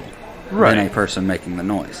real than a person making the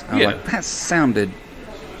noise. I was like, that sounded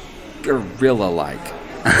gorilla-like.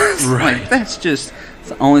 Like, that's just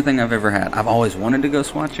the only thing I've ever had. I've always wanted to go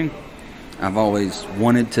squatching. I've always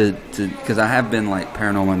wanted to because I have been like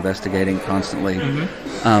paranormal investigating constantly.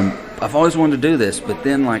 I've always wanted to do this, but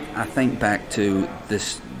then like I think back to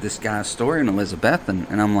this guy's story in Elizabeth, and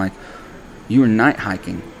I'm like, you were night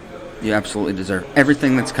hiking. You absolutely deserve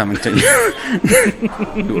everything that's coming to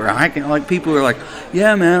you. You were hiking. Like, people were like,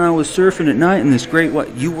 yeah, man, I was surfing at night in this great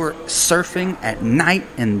what. You were surfing at night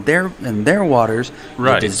in their waters.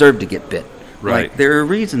 Right. You deserve to get bit. Right. Like, there are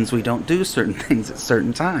reasons we don't do certain things at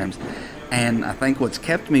certain times. And I think what's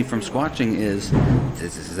kept me from squatching is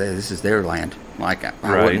this is their land. Like,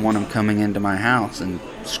 I wouldn't want them coming into my house and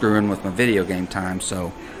screwing with my video game time.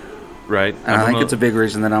 So, right. And I think it's a big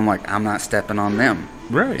reason that I'm like, I'm not stepping on them.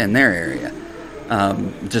 Right. In their area.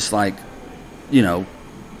 Just like, you know,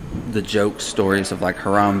 the joke stories of like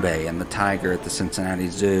Harambe and the tiger at the Cincinnati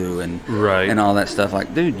Zoo and all that stuff.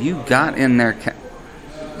 Like, dude, you got in their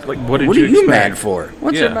like, what are you mad for?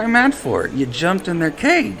 What's everybody mad for? You jumped in their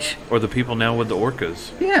cage. Or the people now with the orcas.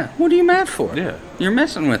 Yeah, what are you mad for? Yeah. You're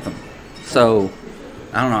messing with them. So,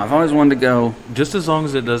 I don't know. I've always wanted to go. Just as long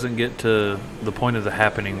as it doesn't get to the point of the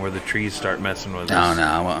happening where the trees start messing with us. Oh, no,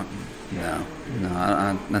 I won't. No.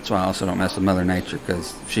 That's why I also don't mess with Mother Nature,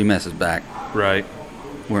 because if she messes back, right,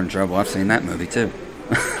 we're in trouble. I've seen that movie too.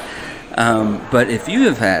 But if you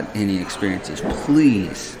have had any experiences,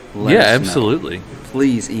 please let us absolutely know.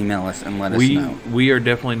 Please email us and let us know. We are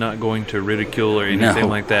definitely not going to ridicule or anything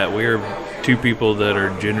like that. two people that are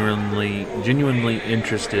genuinely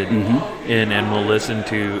interested in and will listen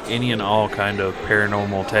to any and all kind of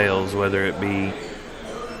paranormal tales, whether it be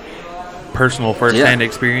personal first-hand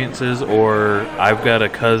experiences, or I've got a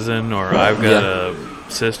cousin, or I've got a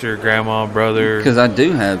sister, grandma, brother. Because I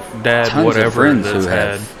do have dad, tons whatever, of friends that's who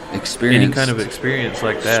have experienced any kind of experience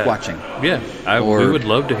like that. Squatching. Yeah, we would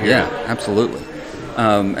love to hear it. Yeah, absolutely.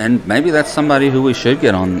 And maybe that's somebody who we should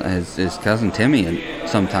get on as cousin Timmy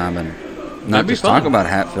sometime, and not just talk about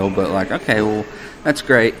Hatfield, but like, okay, well, that's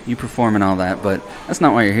great, you perform and all that, but that's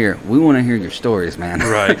not why you're here. We want to hear your stories, man.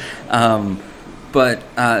 Right. But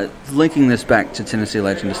linking this back to Tennessee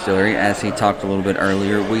Legend Distillery, as he talked a little bit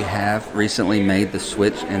earlier, we have recently made the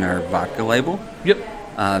switch in our vodka label. Yep.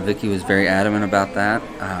 Vicky was very adamant about that.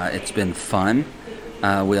 It's been fun.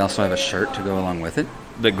 We also have a shirt to go along with it.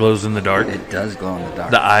 That glows in the dark. It does glow in the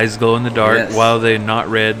dark. The eyes glow in the dark. Yes. While they're not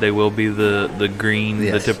red, they will be the green,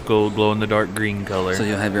 Yes. the typical glow in the dark green color. So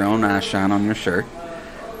you'll have your own eye shine on your shirt.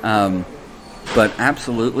 But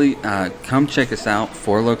absolutely, come check us out.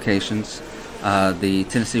 4 locations. The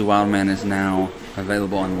Tennessee Wildman is now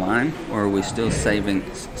available online, or are we still sifting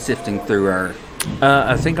through our...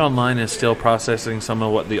 I think online is still processing some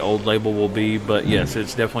of what the old label will be, but yes,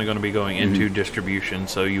 it's definitely going to be going into distribution,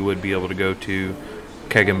 so you would be able to go to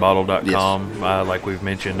kegandbottle.com, like we've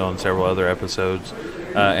mentioned on several other episodes,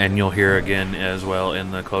 and you'll hear again as well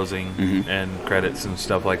in the closing and credits and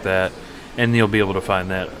stuff like that, and you'll be able to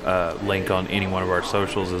find that link on any one of our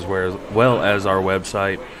socials as well as our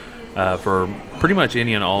website. For pretty much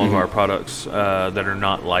any and all of our products that are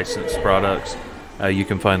not licensed products. You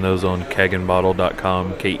can find those on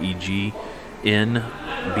kegandbottle.com, KEGNBOTTLE,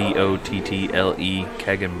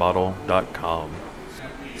 kegandbottle.com.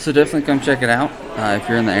 So definitely come check it out. If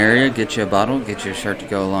you're in the area, get you a bottle, get you a shirt to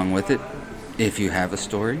go along with it. If you have a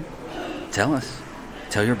story, tell us.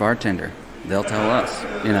 Tell your bartender. They'll tell us,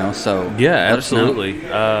 so... Yeah, absolutely.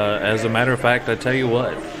 As a matter of fact, I tell you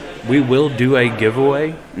what. We will do a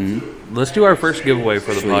giveaway. Let's do our first giveaway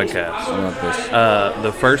for the podcast. I love this.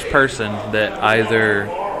 The first person that either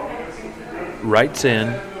writes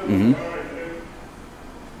in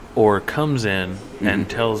or comes in and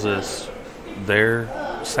tells us their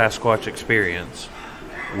Sasquatch experience,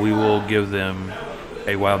 we will give them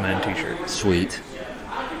a Wildman t-shirt. Sweet.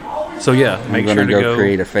 So yeah, make sure to go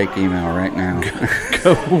create a fake email right now.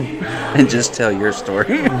 Go and just tell your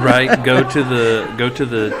story. Right. Go to the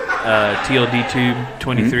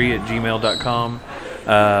tldtube23@gmail.com,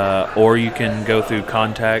 or you can go through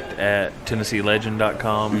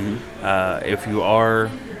contact@tennesseelegend.com. If you are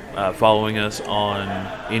following us on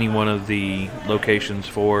any one of the locations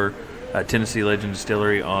for Tennessee Legend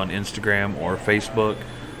Distillery on Instagram or Facebook,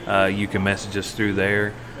 you can message us through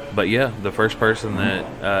there. But yeah, the first person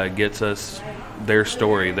that gets us their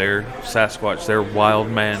story, their Sasquatch, their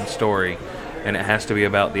Wildman story, and it has to be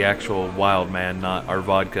about the actual Wildman, not our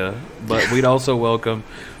vodka. But we'd also welcome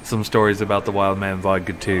some stories about the Wildman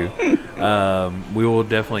vodka too. We will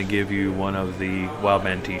definitely give you one of the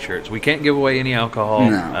Wildman t-shirts. We can't give away any alcohol.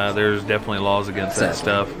 No. There's definitely laws against that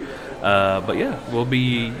stuff. But yeah, we'll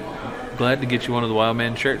be glad to get you one of the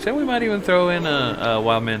Wildman shirts, and we might even throw in a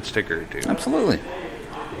Wildman sticker or two. Absolutely.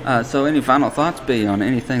 So any final thoughts, B, on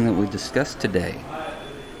anything that we discussed today?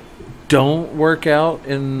 Don't work out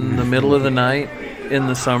in the middle of the night in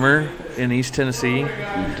the summer in East Tennessee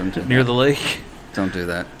near the lake. Don't do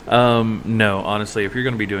that. No, honestly, if you're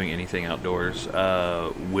going to be doing anything outdoors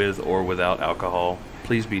with or without alcohol,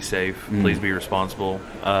 please be safe. Please be responsible.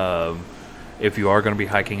 If you are going to be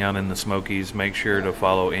hiking out in the Smokies, make sure to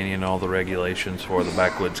follow any and all the regulations for the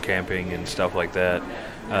backwoods camping and stuff like that.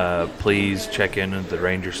 Please check in at the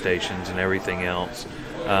ranger stations and everything else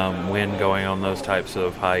when going on those types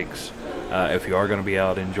of hikes. If you are going to be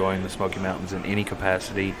out enjoying the Smoky Mountains in any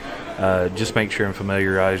capacity, just make sure and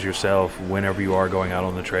familiarize yourself whenever you are going out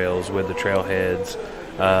on the trails with the trailheads,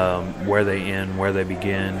 where they end, where they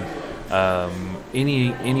begin,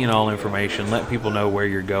 any and all information. Let people know where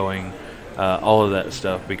you're going, all of that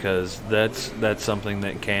stuff, because that's something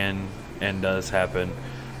that can and does happen.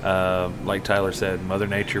 Like Tyler said, Mother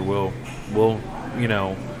Nature will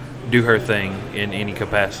do her thing in any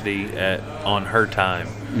capacity on her time.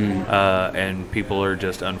 And people are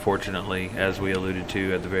just, unfortunately, as we alluded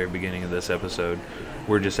to at the very beginning of this episode,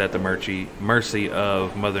 we're just at the mercy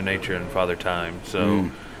of Mother Nature and Father Time. So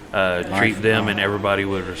treat them and everybody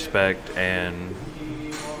with respect, and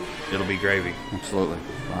it'll be gravy. Absolutely.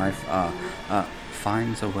 Life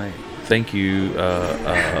finds a way. Thank you,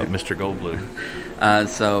 Mr. Goldblum.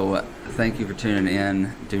 So thank you for tuning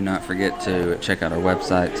in. Do not forget to check out our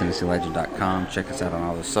website, TennesseeLegend.com. Check us out on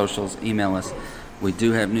all the socials. Email us, We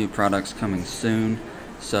do have new products coming soon,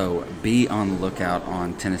 so be on the lookout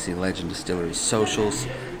on Tennessee Legend Distillery's socials,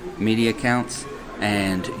 media accounts,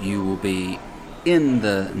 and you will be in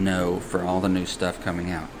the know for all the new stuff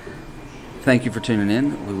coming out. Thank you for tuning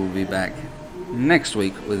in. We will be back next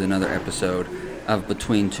week with another episode of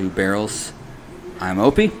Between Two Barrels. I'm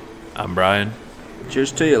Opie. I'm Brian.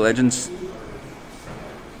 Cheers to you, legends.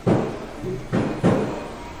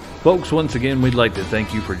 Folks, once again, we'd like to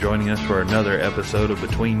thank you for joining us for another episode of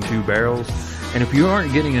Between Two Barrels. And if you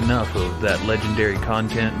aren't getting enough of that legendary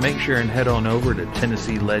content, make sure and head on over to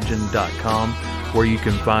TennesseeLegend.com, where you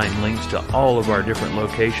can find links to all of our different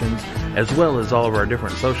locations, as well as all of our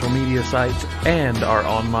different social media sites and our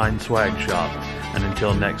online swag shop. And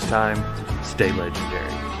until next time, stay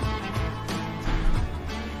legendary.